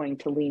what's going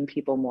to lean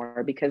people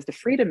more, because the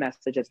freedom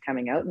message is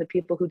coming out, and the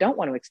people who don't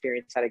want to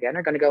experience that again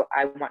are going to go,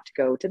 I want to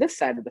go to this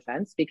side of the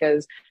fence,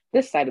 because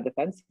this side of the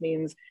fence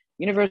means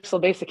universal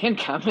basic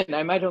income, and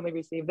I might only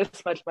receive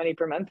this much money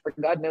per month for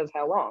God knows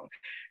how long,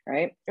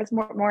 right? That's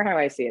more how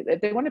I see it.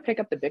 If they want to pick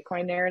up the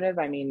Bitcoin narrative,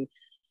 I mean,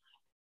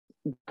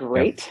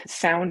 great,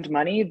 sound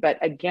money, but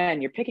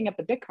again, you're picking up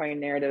the Bitcoin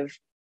narrative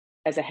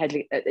as a head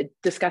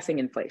discussing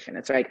inflation.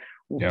 It's like,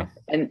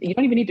 and you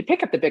don't even need to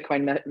pick up the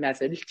Bitcoin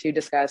message to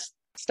discuss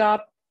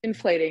stop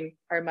inflating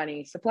our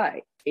money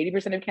supply.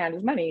 80% of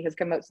Canada's money has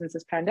come out since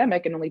this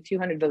pandemic, and only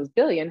 200 of those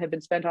billion have been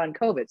spent on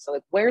COVID. So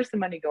like, where's the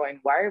money going?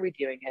 Why are we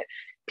doing it?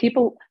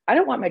 People, I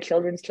don't want my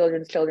children's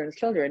children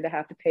to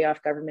have to pay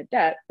off government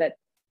debt that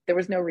there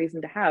was no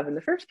reason to have in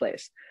the first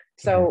place.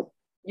 So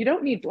you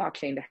don't need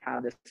blockchain to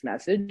have this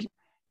message.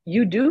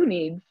 You do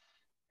need,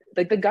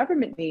 like, the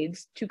government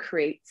needs to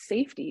create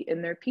safety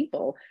in their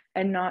people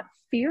and not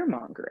fear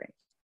mongering.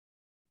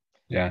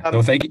 Yeah.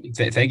 No, thank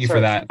you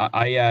for that.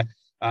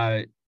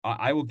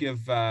 I will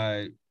give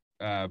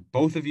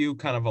both of you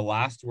kind of a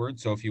last word.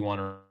 So if you want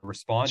to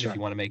respond, if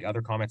you want to make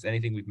other comments,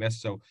 anything we've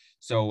missed.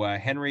 So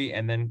Henry,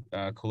 and then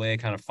Kolea,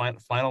 kind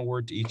of final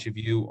word to each of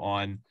you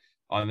on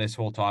this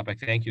whole topic.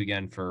 Thank you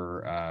again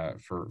for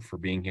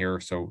being here.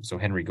 So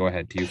Henry, go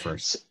ahead, to you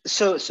first.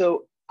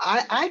 So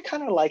I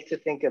kind of like to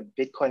think of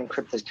Bitcoin and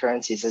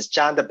cryptocurrencies as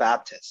John the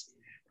Baptist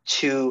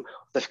to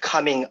the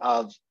coming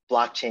of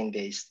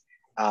blockchain-based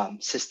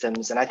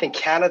systems. And I think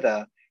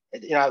Canada,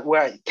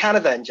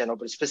 Canada in general,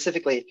 but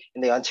specifically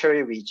in the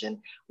Ontario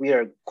region, we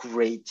are a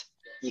great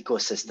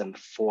ecosystem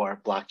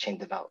for blockchain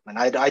development.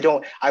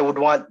 I would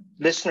want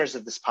listeners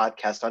of this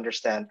podcast to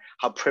understand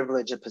how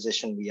privileged a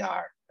position we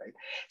are. Right?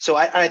 So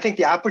I think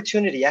the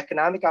opportunity,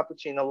 economic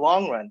opportunity in the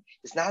long run,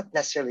 is not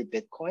necessarily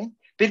Bitcoin.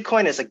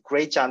 Bitcoin is a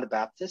great John the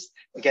Baptist,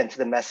 again, to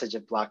the message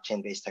of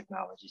blockchain-based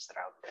technologies that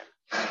are out there.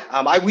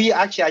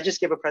 I just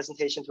gave a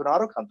presentation to an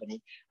auto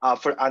company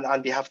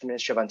on behalf of the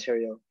Ministry of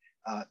Ontario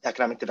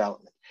Economic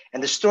Development.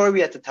 And the story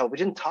we had to tell, we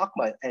didn't talk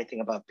about anything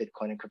about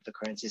Bitcoin and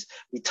cryptocurrencies.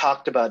 We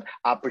talked about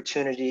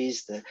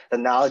opportunities, the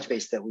knowledge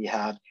base that we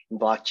have in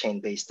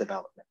blockchain-based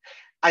development.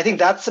 I think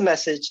that's the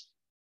message.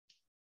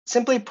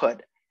 Simply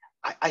put,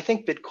 I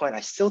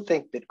still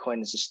think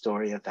Bitcoin is a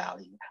story of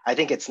value. I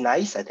think it's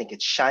nice. I think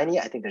it's shiny.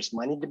 I think there's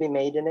money to be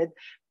made in it,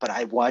 but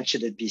I want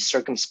you to be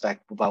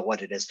circumspect about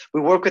what it is.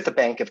 We work with the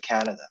Bank of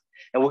Canada,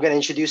 and we're going to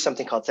introduce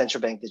something called central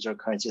bank digital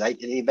currencies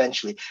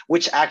eventually,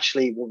 which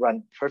actually will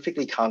run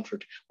perfectly counter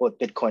to what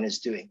Bitcoin is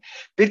doing.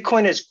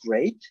 Bitcoin is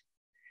great.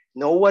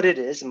 Know what it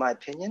is, in my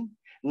opinion.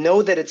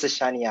 Know that it's a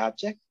shiny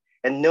object,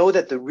 and know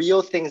that the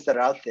real things that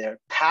are out there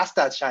past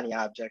that shiny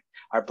object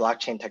are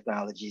blockchain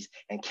technologies,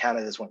 and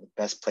Canada is one of the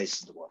best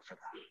places in the world for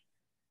that.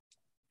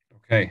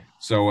 Okay,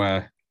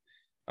 so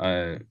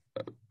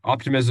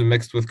optimism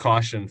mixed with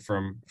caution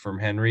from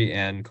Henry,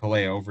 and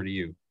Kolea, over to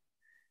you.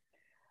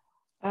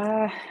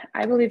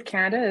 I believe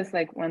Canada is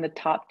like one of the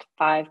top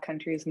 5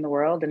 countries in the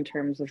world in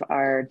terms of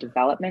our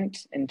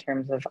development, in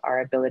terms of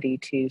our ability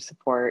to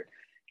support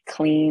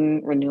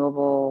clean,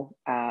 renewable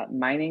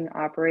mining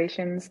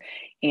operations,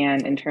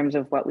 and in terms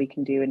of what we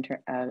can do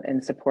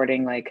in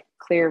supporting like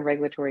clear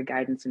regulatory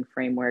guidance and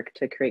framework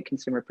to create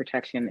consumer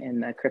protection in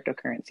the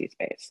cryptocurrency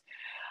space.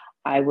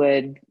 I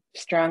would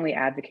strongly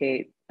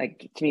advocate,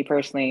 like, to me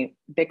personally,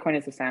 Bitcoin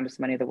is the soundest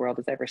money the world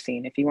has ever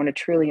seen. If you want to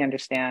truly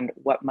understand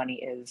what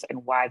money is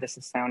and why this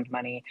is sound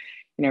money,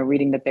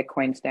 reading the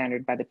Bitcoin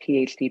Standard by the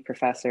PhD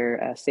professor,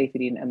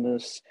 Saifedean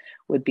Ammous,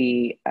 would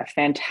be a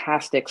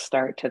fantastic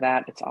start to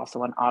that. It's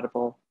also on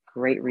Audible,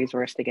 great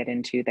resource to get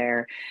into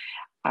there.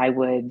 I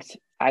would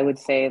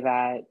say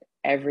that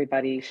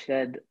everybody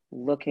should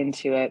look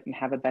into it and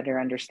have a better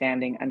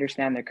understand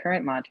their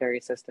current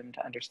monetary system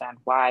to understand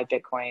why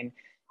Bitcoin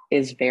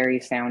is very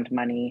sound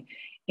money.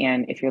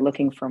 And if you're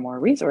looking for more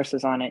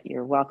resources on it,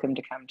 you're welcome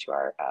to come to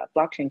our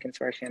blockchain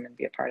consortium and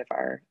be a part of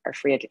our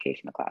free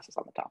educational classes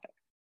on the topic.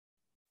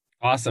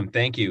 Awesome,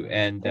 thank you.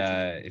 And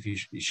if you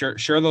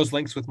share those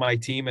links with my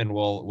team, and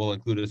we'll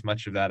include as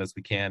much of that as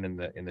we can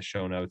in the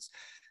show notes.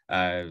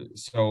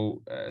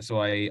 So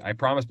I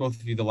promise both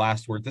of you the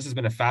last word. This has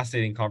been a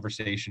fascinating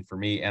conversation for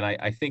me, and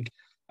I think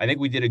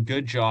we did a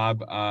good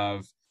job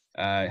of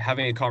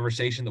having a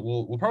conversation that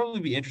will probably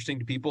be interesting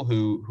to people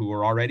who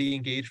are already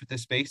engaged with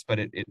this space, but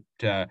it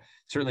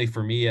certainly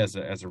for me as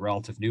a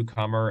relative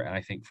newcomer, and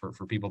I think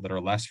for people that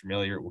are less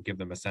familiar, it will give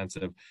them a sense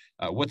of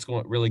what's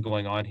really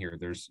going on here.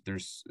 There's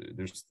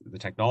the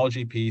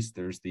technology piece,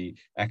 there's the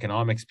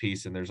economics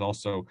piece, and there's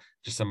also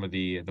just some of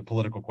the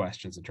political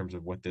questions in terms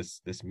of what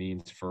this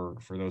means for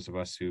those of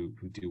us who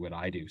do what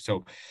I do.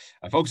 So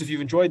folks, if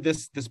you've enjoyed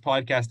this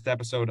podcast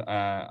episode,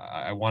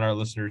 I want our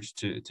listeners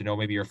to know,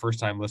 maybe you're a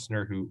first-time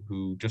listener who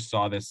who just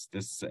saw this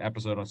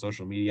episode on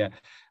social media,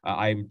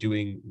 I'm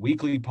doing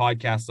weekly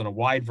podcasts on a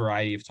wide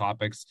variety of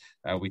topics.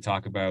 We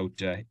talk about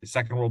the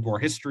Second World War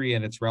history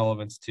and its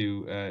relevance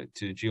to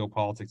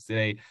geopolitics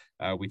today.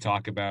 We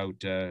talk about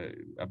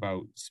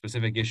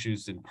specific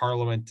issues in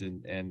Parliament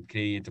and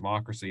Canadian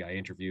democracy. I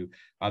interview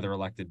other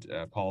elected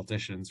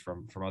politicians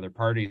from other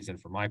parties and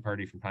from my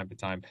party from time to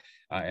time.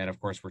 And of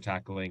course, we're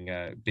tackling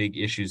big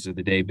issues of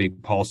the day,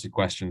 big policy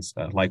questions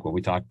like what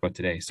we talked about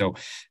today. So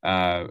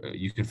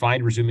you can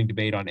find Resuming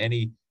Debate on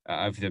any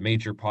of the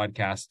major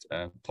podcast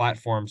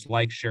platforms.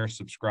 Like, share,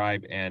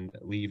 subscribe, and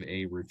leave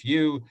a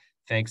review.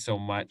 Thanks so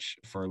much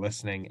for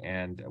listening,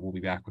 and we'll be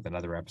back with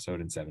another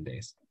episode in 7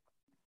 days.